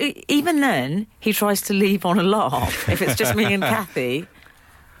he, even then, he tries to leave on a laugh, if it's just me and Kathy.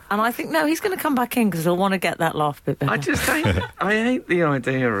 And I think, no, he's going to come back in because he'll want to get that laugh a bit better. I hate the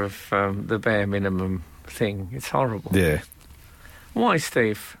idea of the bare minimum thing. It's horrible. Yeah. Why,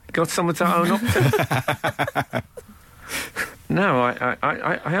 Steve? Got someone to own up to? No, I haven't.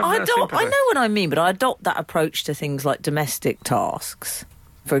 I know what I mean, but I adopt that approach to things like domestic tasks,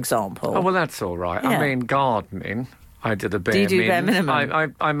 for example. Oh, well, that's all right. Yeah. I mean, gardening, I did a bare minimum. Do you do bare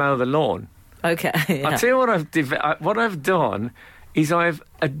minimum? I mow the lawn. Okay, yeah. I'll tell you what I've done is I've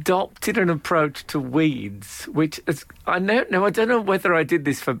adopted an approach to weeds, which is, I don't know whether I did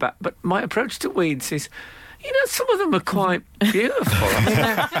this for bad, but my approach to weeds is, some of them are quite beautiful. I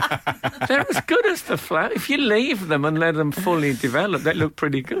mean, they're as good as the flower. If you leave them and let them fully develop, they look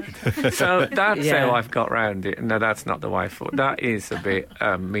pretty good. So that's how I've got round it. No, that's not the way forward. That is a bit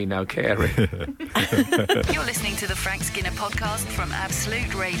me no caring. You're listening to the Frank Skinner podcast from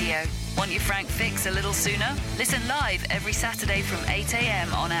Absolute Radio. Want your Frank fix a little sooner? Listen live every Saturday from 8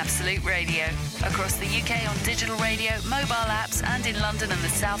 a.m. on Absolute Radio. Across the UK on digital radio, mobile apps, and in London and the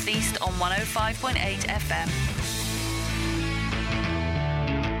South East on 105.8 FM.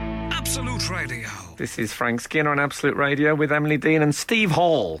 Absolute Radio. This is Frank Skinner on Absolute Radio with Emily Dean and Steve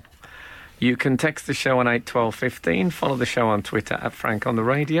Hall. You can text the show on 81215, follow the show on Twitter at Frank on the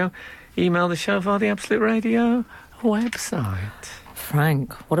Radio, email the show via the Absolute Radio website.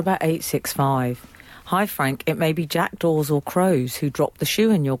 Frank, what about 865? Hi, Frank. It may be jackdaws or crows who dropped the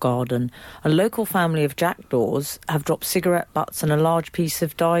shoe in your garden. A local family of jackdaws have dropped cigarette butts and a large piece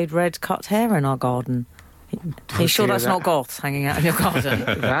of dyed red cut hair in our garden. Are you sure that's not goths hanging out in your garden?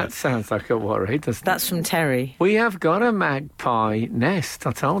 That sounds like a worry, doesn't it? That's from Terry. We have got a magpie nest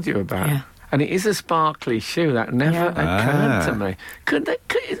I told you about. Yeah. And it is a sparkly shoe. That never occurred to me.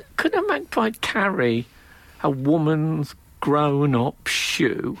 Could a magpie carry a woman's grown-up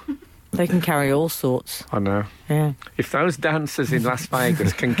shoe. They can carry all sorts. I know. Yeah. If those dancers in Las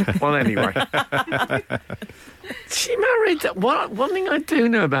Vegas can... Well, anyway. She married... One thing I do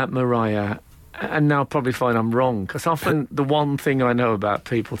know about Mariah, and now I'll probably find I'm wrong, because often the one thing I know about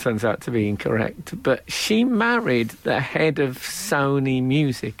people turns out to be incorrect, but she married the head of Sony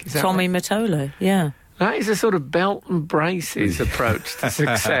Music. Is that Tommy right? Mottola, yeah. That is a sort of belt and braces approach to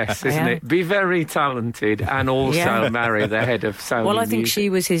success, isn't it? Be very talented and also marry the head of Sony Well, I think Music. she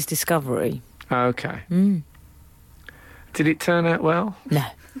was his discovery. Okay. Mm. Did it turn out well? No.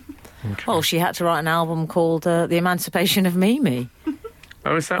 Okay. Well, she had to write an album called The Emancipation of Mimi.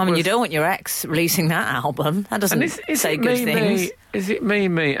 Oh, is that I mean, you don't want your ex releasing that album. That doesn't say good things. Is it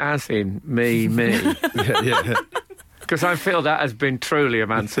me, as in me? Yeah. Because I feel that has been truly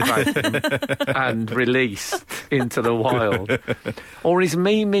emancipated and released into the wild. Or is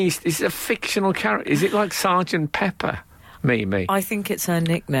Mimi, is it a fictional character? Is it like Sergeant Pepper, Mimi? I think it's her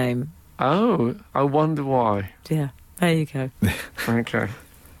nickname. Oh, I wonder why. Yeah, there you go. Okay.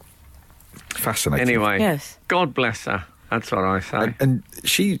 Fascinating. Anyway, yes. God bless her. That's what I say. And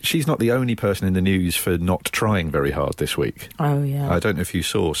she's not the only person in the news for not trying very hard this week. Oh, yeah. I don't know if you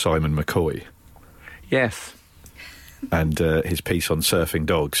saw Simon McCoy. Yes. And his piece on surfing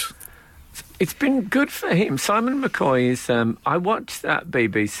dogs. It's been good for him. Simon McCoy is... I watched that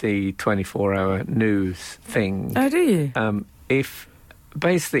BBC 24-hour news thing. Oh, do you? If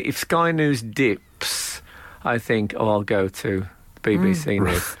Sky News dips, I think, I'll go to BBC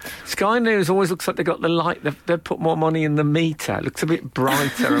News. Sky News always looks like they've got the light. They've put more money in the meter. It looks a bit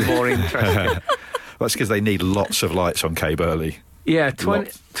brighter and more interesting. That's because they need lots of lights on Cape Early. Yeah,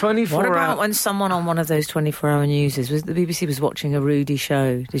 24 What about hours. when someone on one of those 24-hour newses, the BBC was watching a Rudy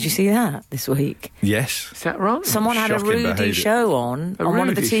show? Did you see that this week? Yes. Is that right? Someone had a Shocking Rudy behaviour. show on one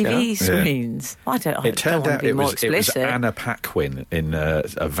of the Rudy TV show? screens. Yeah. I don't It turned want out to be it more was explicit. Anna Paquin in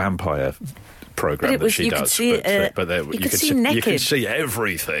a vampire programme that she you does. Could see, you could see naked. You could see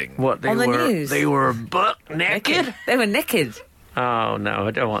everything. What, on the news. They were butt naked? They were naked. Oh, no,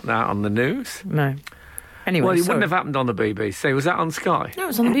 I don't want that on the news. No. Anyway, Well, it wouldn't have happened on the BBC. Was that on Sky? No, it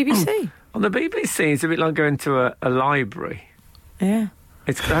was on the BBC. On the BBC, it's a bit like going to a library. Yeah.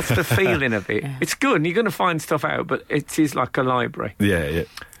 That's the feeling of it. Yeah. It's good, and you're going to find stuff out, but it is like a library. Yeah.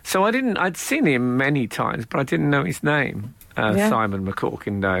 So I'd seen him many times, but I didn't know his name, Simon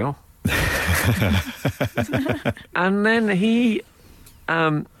McCorkindale. And then he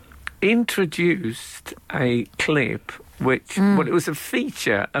introduced a clip well, it was a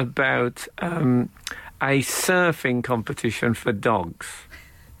feature about a surfing competition for dogs.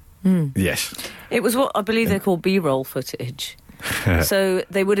 Yes. It was what I believe they call B-roll footage. So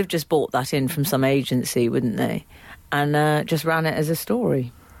they would have just bought that in from some agency, wouldn't they? And just ran it as a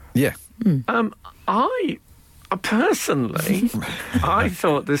story. Yeah. I personally, I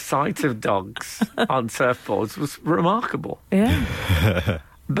thought the sight of dogs on surfboards was remarkable. Yeah.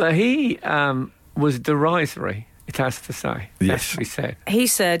 But he was derisory, it has to say. Yes. He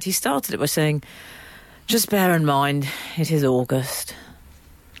said. He started it by saying, just bear in mind, it is August.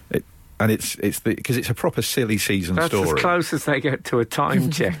 And it's because it's a proper silly season story. That's as close as they get to a time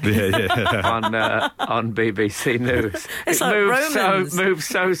check on BBC News. It's like Romans. moves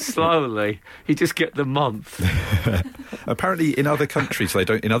so slowly. You just get the month. Apparently, in other countries, they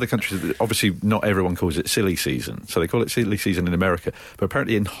don't. In other countries, obviously, not everyone calls it silly season, so they call it silly season in America. But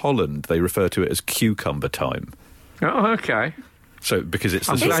apparently, in Holland, they refer to it as cucumber time. Oh, okay. So, because it's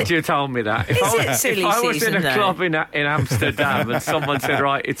the I'm glad you told me that. If I was in a club in Amsterdam and someone said,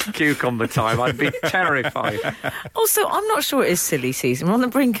 right, it's cucumber time, I'd be terrified. Also, I'm not sure it is silly season. We're on the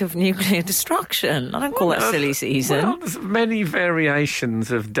brink of nuclear destruction. I don't call that silly season. Well, there's many variations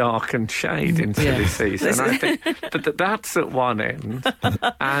of dark and shade in silly season. I think that's at one end,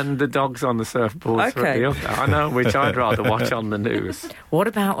 and the dogs on the surfboards at the other. I know which I'd rather watch on the news. What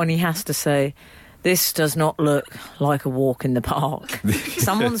about when he has to say, this does not look like a walk in the park?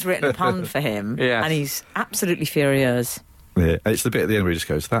 Someone's written a pun for him, and he's absolutely furious. Yeah, it's the bit at the end where he just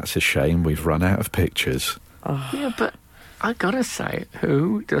goes, that's a shame, we've run out of pictures. Oh. Yeah, but I gotta say,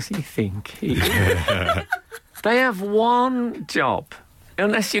 who does he think he is? They have one job,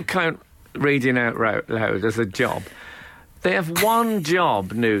 unless you count reading out loud as a job. They have one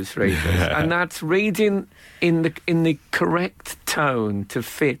job, newsreaders, and that's reading in the correct tone to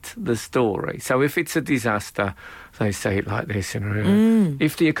fit the story. So if it's a disaster, they say it like this.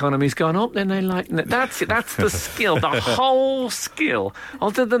 If the economy's gone up, then they lighten it. That's it. That's the skill, the whole skill.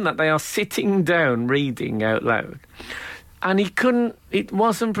 Other than that, they are sitting down reading out loud. And he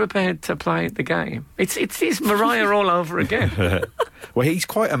wasn't prepared to play the game. It's Mariah all over again. Well, he's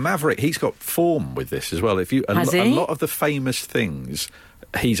quite a maverick. He's got form with this as well. A lot of the famous things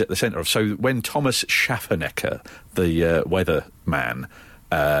he's at the centre of. So when Thomas Schaffernecker, the weather man,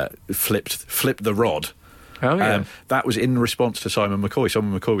 flipped the rod. Oh, yeah. That was in response to Simon McCoy.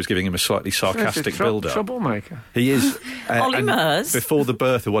 Simon McCoy was giving him a slightly sarcastic build-up. Troublemaker. He is. Ollie Murs. Before the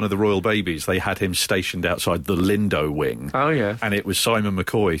birth of one of the royal babies, they had him stationed outside the Lindo wing. Oh, yeah. And it was Simon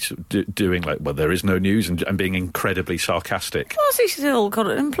McCoy doing, there is no news, and being incredibly sarcastic. What's he still got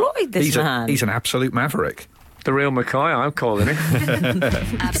it employed, this man? He's an absolute maverick. The real McCoy, I'm calling him.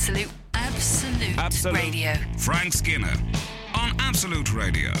 Absolute Radio. Frank Skinner on Absolute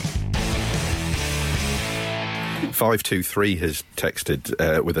Radio. 523 has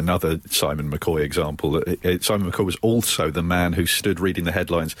texted with another Simon McCoy example. Simon McCoy was also the man who stood reading the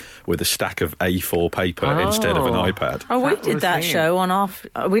headlines with a stack of A4 paper instead of an iPad. Oh, we did that show on our...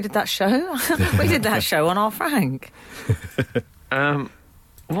 We did that show? We did that show on our Frank.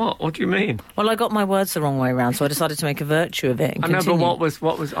 What do you mean? Well, I got my words the wrong way around, so I decided to make a virtue of it and continue. But what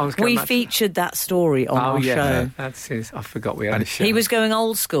was I was going We featured that story on our show. That's his. I forgot we had a show. He was going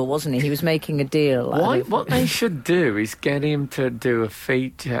old school, wasn't he? He was making a deal. What they should do is get him to do a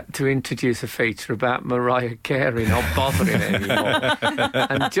feature, to introduce a feature about Mariah Carey not bothering anymore,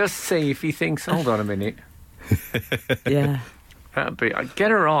 and just see if he thinks, hold on a minute. Yeah.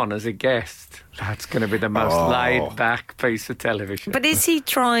 Get her on as a guest. That's going to be the most laid-back piece of television. But is he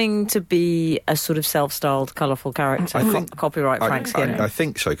trying to be a sort of self-styled, colourful character? I think copyright Frank Skinner. I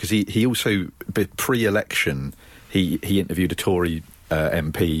think so, because he also, pre-election, he interviewed a Tory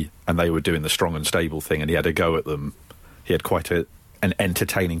MP, and they were doing the strong and stable thing, and he had a go at them. He had quite an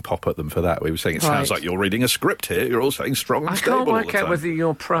entertaining pop at them for that. We were saying, it sounds like you're reading a script here. You're all saying strong and stable. I can't work out whether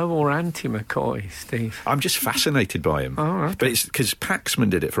you're pro or anti-McCoy, Steve. I'm just fascinated by him. Oh, okay. But it's because Paxman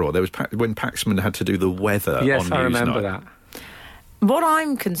did it for all. There was when Paxman had to do the weather on Newsnight. Yes, I remember that. What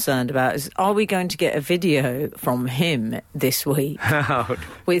I'm concerned about is, are we going to get a video from him this week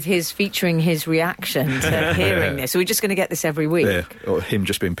with featuring his reaction to hearing this? Are we just going to get this every week? Yeah, or him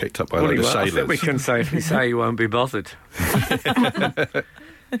just being picked up by a load of sailors. I think we can safely say he won't be bothered.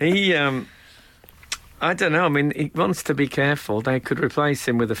 I don't know. I mean, he wants to be careful. They could replace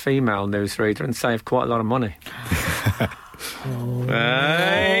him with a female newsreader and save quite a lot of money.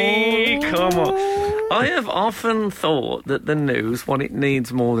 Hey, come on. I have often thought that the news, what it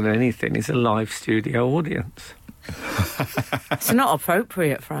needs more than anything, is a live studio audience. It's not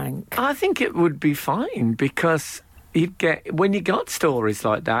appropriate, Frank. I think it would be fine, because when you got stories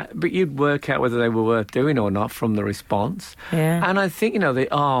like that, but you'd work out whether they were worth doing or not from the response. Yeah. And I think, the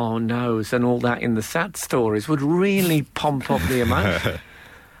oh no's and all that in the sad stories would really pump up the emotion.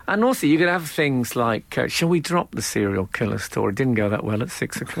 And also, you could have things like, shall we drop the serial killer story? It didn't go that well at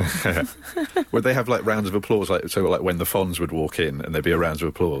 6 o'clock. Would they have, rounds of applause, like when the Fonz would walk in and there'd be a round of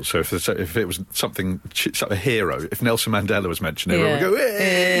applause? So if it was something, a hero, if Nelson Mandela was mentioned, everyone would go,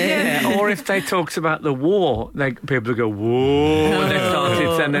 hey! Yeah, or if they talked about the war, people would go, whoa, when they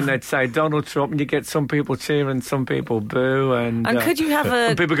started, and then they'd say Donald Trump, and you get some people cheering, some people boo, and could you have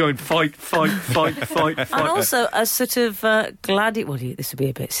and people going, fight, fight, fight, fight, fight. And also a sort of this would be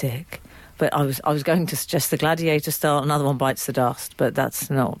a bit sick, but I was going to suggest the Gladiator style. Another one bites the dust, but that's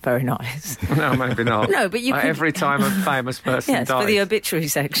not very nice. No, maybe not. No, but you could... every time a famous person dies. Yes, for the obituary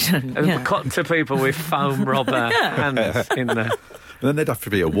section. Cut to people with foam rubber hands in there. And then they'd have to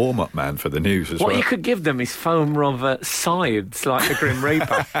be a warm-up man for the news as well. What you could give them is foam rubber sides, like the Grim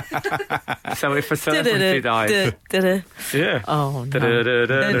Reaper. So if a celebrity dies... Yeah. Oh,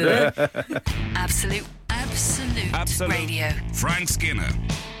 no. Absolute Radio. Frank Skinner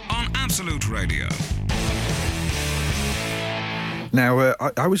on Absolute Radio. Now,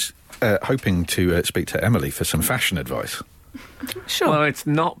 I was hoping to speak to Emily for some fashion advice. Sure. Well, it's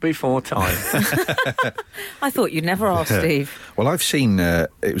not before time. I thought you'd never ask, Steve. Well, I've seen,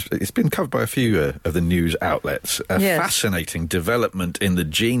 it's been covered by a few of the news outlets, a fascinating development in the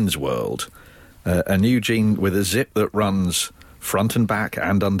jeans world. A new jean with a zip that runs front and back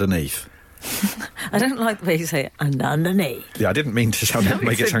and underneath. I don't like the way you say it, and underneath. Yeah, I didn't mean to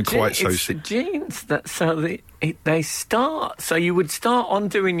make it sound quite so... It's the jeans that... they start... So you would start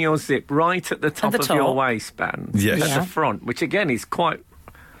undoing your zip right at the top of your waistband. Yes. At the front, which again is quite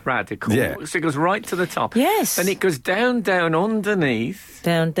radical. Yeah. So it goes right to the top. Yes. Then it goes down underneath.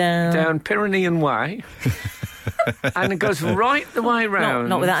 Down. Down Pyrenean way. And it goes right the way round.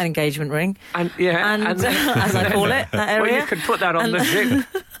 Not without an engagement ring. And as I call it, that area. Well, you could put that on the zip.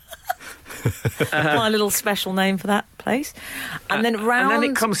 My little special name for that place. And then round... And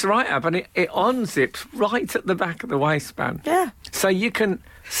then it comes right up and it unzips right at the back of the waistband. Yeah. So you can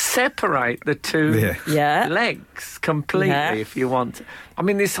separate the two legs completely if you want. I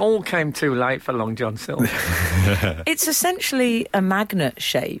mean, this all came too late for Long John Silver. It's essentially a magnet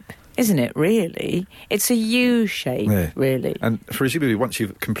shape, isn't it, really? It's a U shape, really. And presumably, once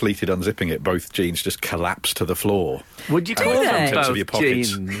you've completed unzipping it, both jeans just collapse to the floor. Would you call them of your both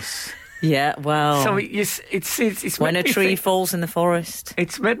jeans? Yeah, well... So it's when a tree falls in the forest.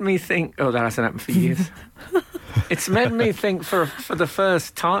 It's made me think... Oh, that hasn't happened for years. It's made me think for the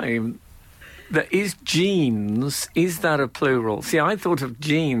first time that is that a plural? See, I thought of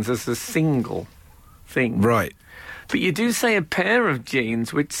jeans as a single thing. Right. But you do say a pair of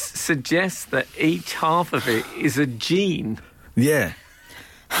jeans, which suggests that each half of it is a jean. Yeah.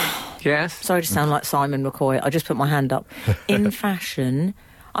 Yes? Sorry to sound like Simon McCoy. I just put my hand up. In fashion...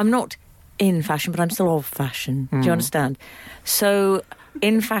 I'm not in fashion, but I'm still of fashion. Do you understand? So,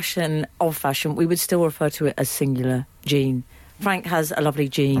 in fashion, of fashion, we would still refer to it as singular jean. Frank has a lovely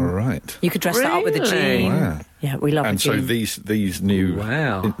jean. All right. You could dress that up with a jean. Wow. Yeah, we love a jean. And so these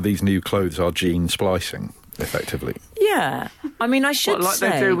new clothes are jean splicing, effectively. Yeah. I mean, I should like say...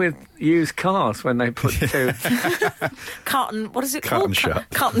 they do with used cars when they put two... Cut and... What is it called?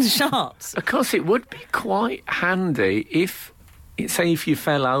 Cut and shut. Of course, it would be quite handy if... Say if you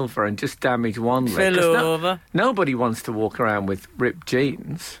fell over and just damaged one leg. Nobody wants to walk around with ripped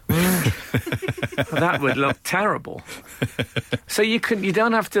jeans. That would look terrible. So you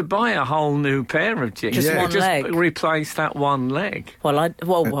don't have to buy a whole new pair of jeans. Just one leg. Replace that one leg. Well,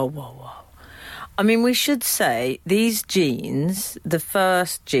 whoa. I mean, we should say these jeans, the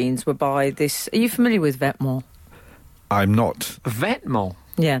first jeans were by this... Are you familiar with Vetements? I'm not. Vetements?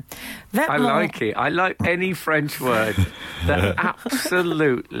 Yeah. Vetements, I like it. I like any French word that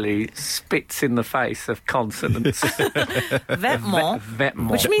absolutely spits in the face of consonants.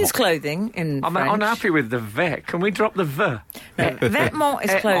 Vetements, which means clothing in French. I'm unhappy with the vet. Can we drop the v? No, Vetements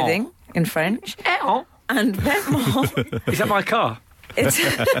is clothing in French. And Vetements... Is that my car? It's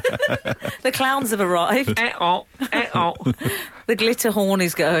the clowns have arrived. The glitter horn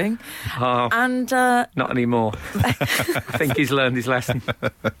is going. Oh, and not anymore. I think he's learned his lesson.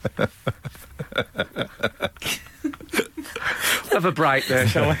 Have a break there,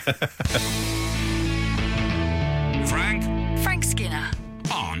 shall we? Frank Skinner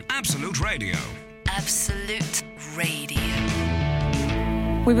on Absolute Radio. Absolute Radio.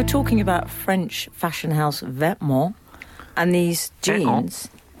 We were talking about French fashion house Vetements. And these jeans,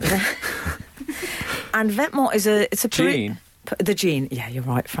 and Vetements is a jean. The jean, yeah, you're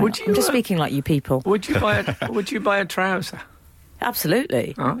right, Frank. I'm just speaking like you people. Would you buy a trouser?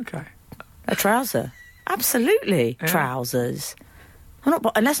 Absolutely. Oh, okay. A trouser, absolutely. Yeah. Trousers.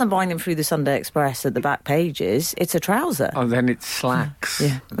 Unless I'm buying them through the Sunday Express at the back pages. It's a trouser. Oh, then it's slacks.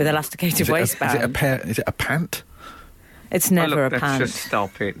 Yeah, with elasticated waistband. Is it a pant? It's never a pant. Let's just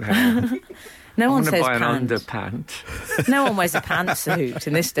stop it there. No one says buy pant. an underpant. No one wears a pantsuit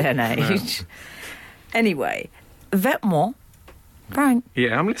in this day and age. No. Anyway, Vetements. Frank.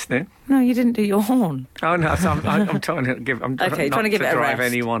 Yeah, I'm listening. No, you didn't do your horn. Oh no, so I'm trying to give. I'm okay, not trying to give it a drive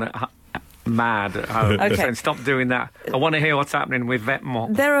rest. anyone mad at home. Okay. And stop doing that. I want to hear what's happening with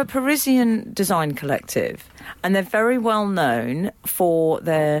Vetements. They're a Parisian design collective, and they're very well known for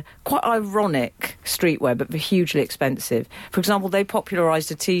their quite ironic streetwear, but hugely expensive. For example, they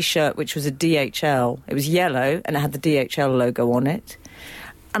popularised a T-shirt which was a DHL. It was yellow, and it had the DHL logo on it.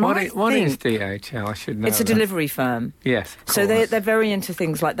 And what is DHL? I should know. It's a delivery firm. Yes. So they're very into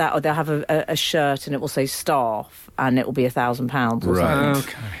things like that, or they'll have a shirt and it will say staff and it will be £1,000 or right. something.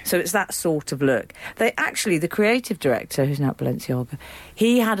 Okay. So it's that sort of look. The creative director, who's now at Balenciaga,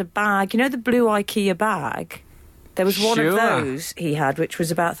 he had a bag, you know the blue IKEA bag? There was one of those he had, which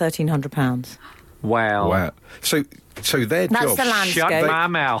was about £1,300. Wow. So their That's job... the landscape. Shut my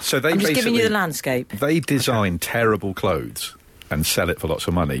mouth. So they I'm just giving you the landscape. They design terrible clothes and sell it for lots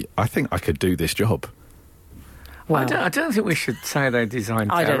of money. I think I could do this job. Well, I don't think we should say they design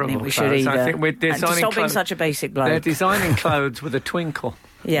terrible I don't think we should clothes. either. I think we're designing stop being such a basic bloke. They're designing clothes with a twinkle.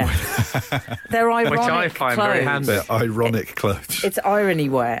 Yeah. They're ironic Which I find clothes. very handy. They're ironic clothes. It's irony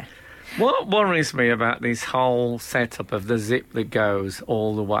wear. What worries me about this whole setup of the zip that goes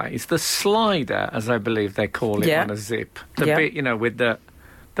all the way is the slider, as I believe they call it on a zip. The bit, with the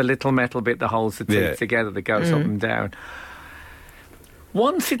little metal bit that holds the teeth together that goes up and down.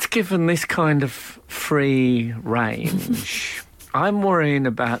 Once it's given this kind of free range, I'm worrying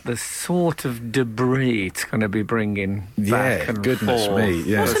about the sort of debris it's going to be bringing back and forth me,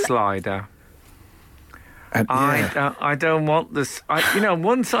 the slider. And, I don't want this.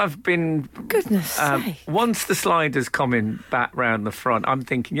 Once I've been... Goodness sake. Once the slider's coming back round the front, I'm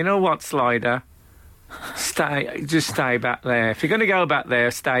thinking, you know what, slider? Just stay back there. If you're going to go back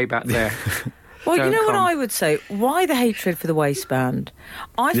there, stay back there. Well, you know what I would say? Why the hatred for the waistband?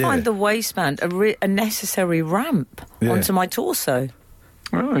 I find the waistband a necessary ramp onto my torso.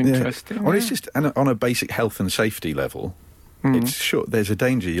 Oh, interesting. Yeah. Well, it's just on a basic health and safety level, it's sure there's a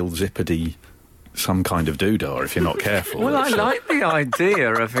danger you'll zippity some kind of doodah if you're not careful. Well, I like the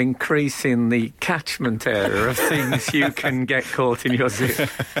idea of increasing the catchment area of things you can get caught in your zip.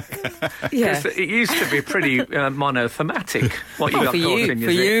 Yes. It used to be pretty monothematic, what you got caught in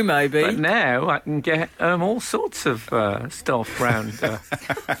your zip. For you, maybe. But now I can get all sorts of stuff round...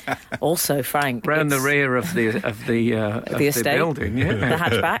 also, Frank... round the rear of the estate, building, yeah. The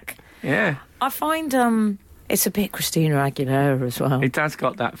hatchback. Yeah. I find... it's a bit Christina Aguilera as well. It has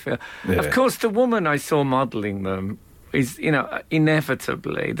got that feel. Yeah. Of course, the woman I saw modelling them is,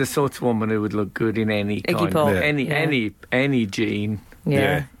 inevitably the sort of woman who would look good in any Iggy kind, Pop. any jean.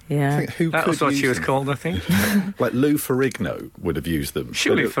 Yeah. I think who That could was what use she was them? called, I think. Like Lou Ferrigno would have used them.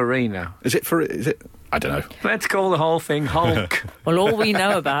 Surely Farina. Is it? I don't know. Let's call the whole thing Hulk. Well, all we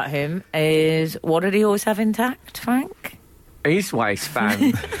know about him is, what did he always have intact, Frank? His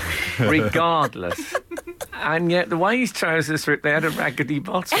waistband, regardless. And yet the way his trousers ripped, they had a raggedy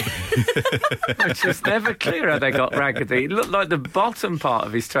bottom. Which was never clear how they got raggedy. It looked like the bottom part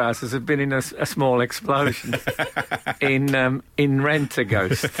of his trousers had been in a small explosion in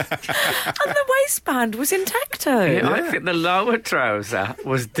Rent-A-Ghost. And the waistband was intacto. Yeah, I think the lower trouser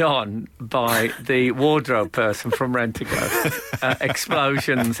was done by the wardrobe person from Rent-A-Ghost.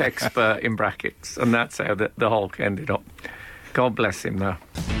 Explosions expert in brackets. And that's how the Hulk ended up. God bless him, though.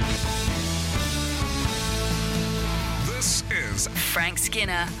 This is Frank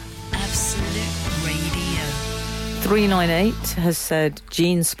Skinner, Absolute Radio. 398 has said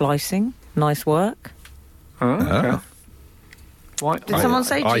jean splicing. Nice work. Oh, okay. Why? Did someone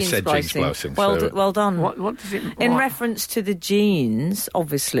say jean I said jean splicing? splicing, Well, so- well done. What does it... In what? reference to the genes,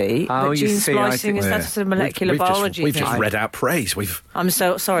 obviously, Oh, but you jean see, I splicing see. that's a molecular biology We've thing. just read out praise. I'm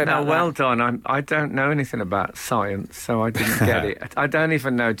so sorry No, about well that. done. I don't know anything about science, so I didn't get it. I don't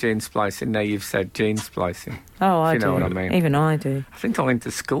even know gene splicing. Now you've said gene splicing. Oh, I you do. know what I mean. Even I do. I think I went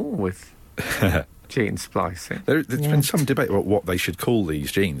to school with gene splicing. There's been some debate about what they should call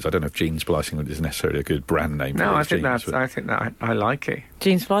these genes. I don't know if gene splicing is necessarily a good brand name for No, these genes. I think that I like it.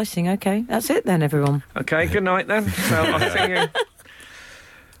 Gene splicing, okay. That's it then, everyone. Okay, good night then. So I'm thinking...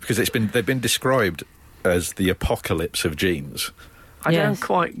 Because they've been described as the apocalypse of genes. I Yes. don't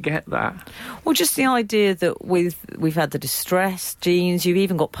quite get that. Well, just the idea that we've had the distress genes, you've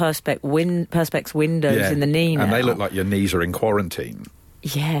even got perspex windows in the knee now. And they look like your knees are in quarantine.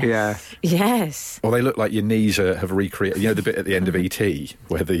 Yes. Yes. Yes. Or they look like your knees have recreated... You know the bit at the end of E.T.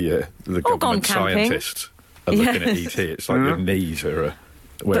 where the gone government camping. scientists are looking at Yes. E.T. It's like your knees are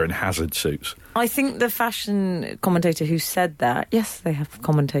wearing hazard suits. I think the fashion commentator who said that, yes, they have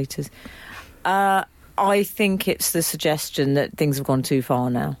commentators, I think it's the suggestion that things have gone too far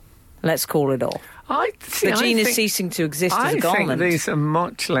now. Let's call it off. The gene is ceasing to exist as a garment. I think these are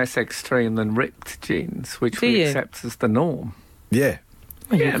much less extreme than ripped jeans, which we accept as the norm. Yeah.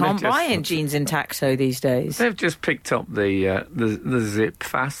 Well, you Yeah, can't they're buy just- in jeans intacto these days. They've just picked up the zip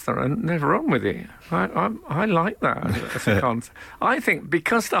faster and they've run with it. I like that as a concept. I think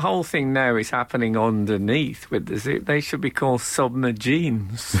because the whole thing now is happening underneath with the zip, they should be called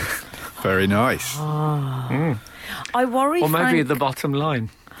submergenes. Very nice. I worry, Or maybe Frank, the bottom line,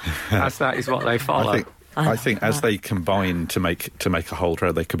 as that is what they follow. I think as they combine to make a whole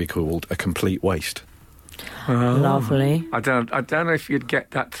row, they could be called a complete waste. lovely. I don't know if you'd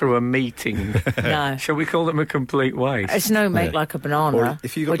get that through a meeting. No. Shall we call them a complete waste? It's no make like a banana, Or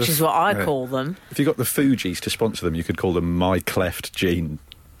if you got which the- is what I yeah. call them. If you got the Fugees to sponsor them, you could call them My Cleft Gene.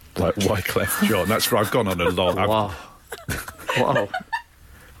 Like Wyclef John. That's where I've gone on a lot. Wow. Whoa.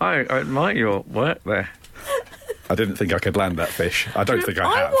 I admire your work there. I didn't think I could land that fish. I don't think I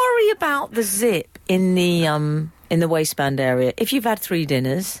I have. worry about the zip in the waistband area. If you've had 3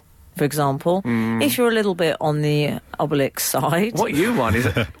 dinners, for example, if you're a little bit on the obelix side, What you want is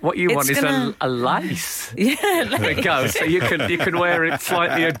gonna- a lace. yeah, There you go. So you can wear it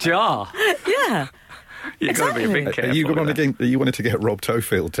slightly ajar. yeah, You've got to be a bit careful. You wanted to get Rob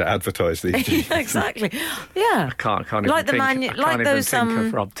Tofield to advertise these jeans. exactly, yeah. Can't even Like the think, man- I like can't even those, think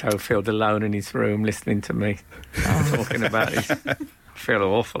of Rob Tofield alone in his room listening to me talking about it. I feel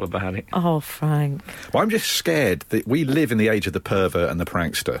awful about it. Oh, Frank. Well, I'm just scared that we live in the age of the pervert and the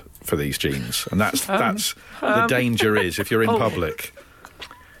prankster for these jeans, and that's the danger is if you're in public.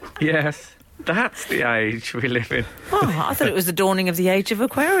 Yes. That's the age we live in. Oh, I thought it was the dawning of the age of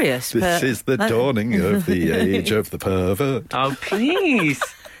Aquarius. This is the dawning of the age of the pervert. Oh, please.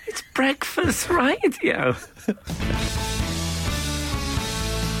 It's breakfast radio.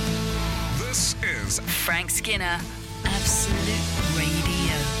 This is Frank Skinner, Absolute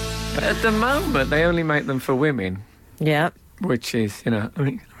Radio. But at the moment, they only make them for women. Yeah. Which is,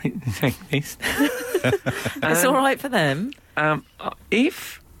 take this. It's all right for them.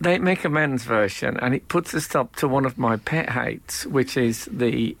 If they make a men's version and it puts a stop to one of my pet hates, which is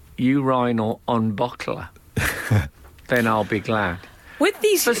the urinal unbuckler, then I'll be glad. With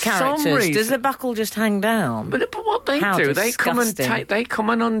these characters, does the buckle just hang down? But what they do, they come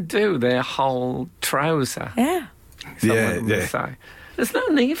and undo their whole trouser. Yeah. Someone would say. There's no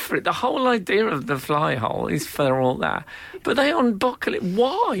need for it. The whole idea of the fly hole is for all that. But they unbuckle it.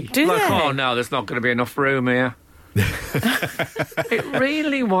 Why? Do they? Oh, no, there's not going to be enough room here. It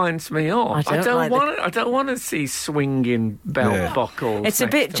really winds me off. I don't want to see swinging belt buckles. It's a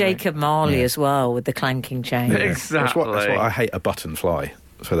bit Jacob Marley as well, with the clanking chain. Yeah. Exactly. That's what I hate a button fly,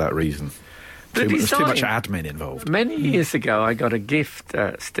 for that reason. There's too much admin involved. Many years ago, I got a gift,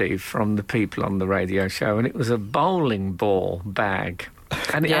 Steve, from the people on the radio show, and it was a bowling ball bag.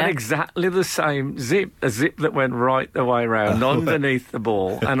 And it had exactly the same zip, a zip that went right the way round underneath the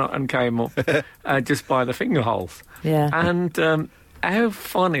ball and came up just by the finger holes. Yeah. And how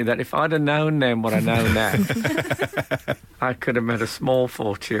funny that if I'd have known then what I know now, I could have made a small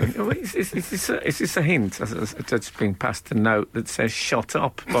fortune. Is this a hint? It's been passed a note that says "shut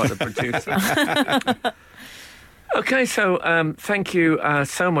up" by the producer. Okay, so thank you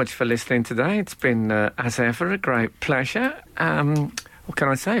so much for listening today. It's been, as ever, a great pleasure. What can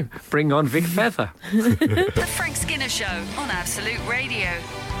I say? Bring on Vic Feather. The Frank Skinner Show on Absolute Radio.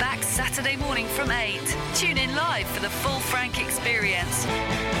 Back Saturday morning from 8. Tune in live for the full Frank experience.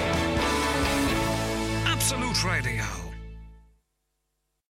 Absolute Radio.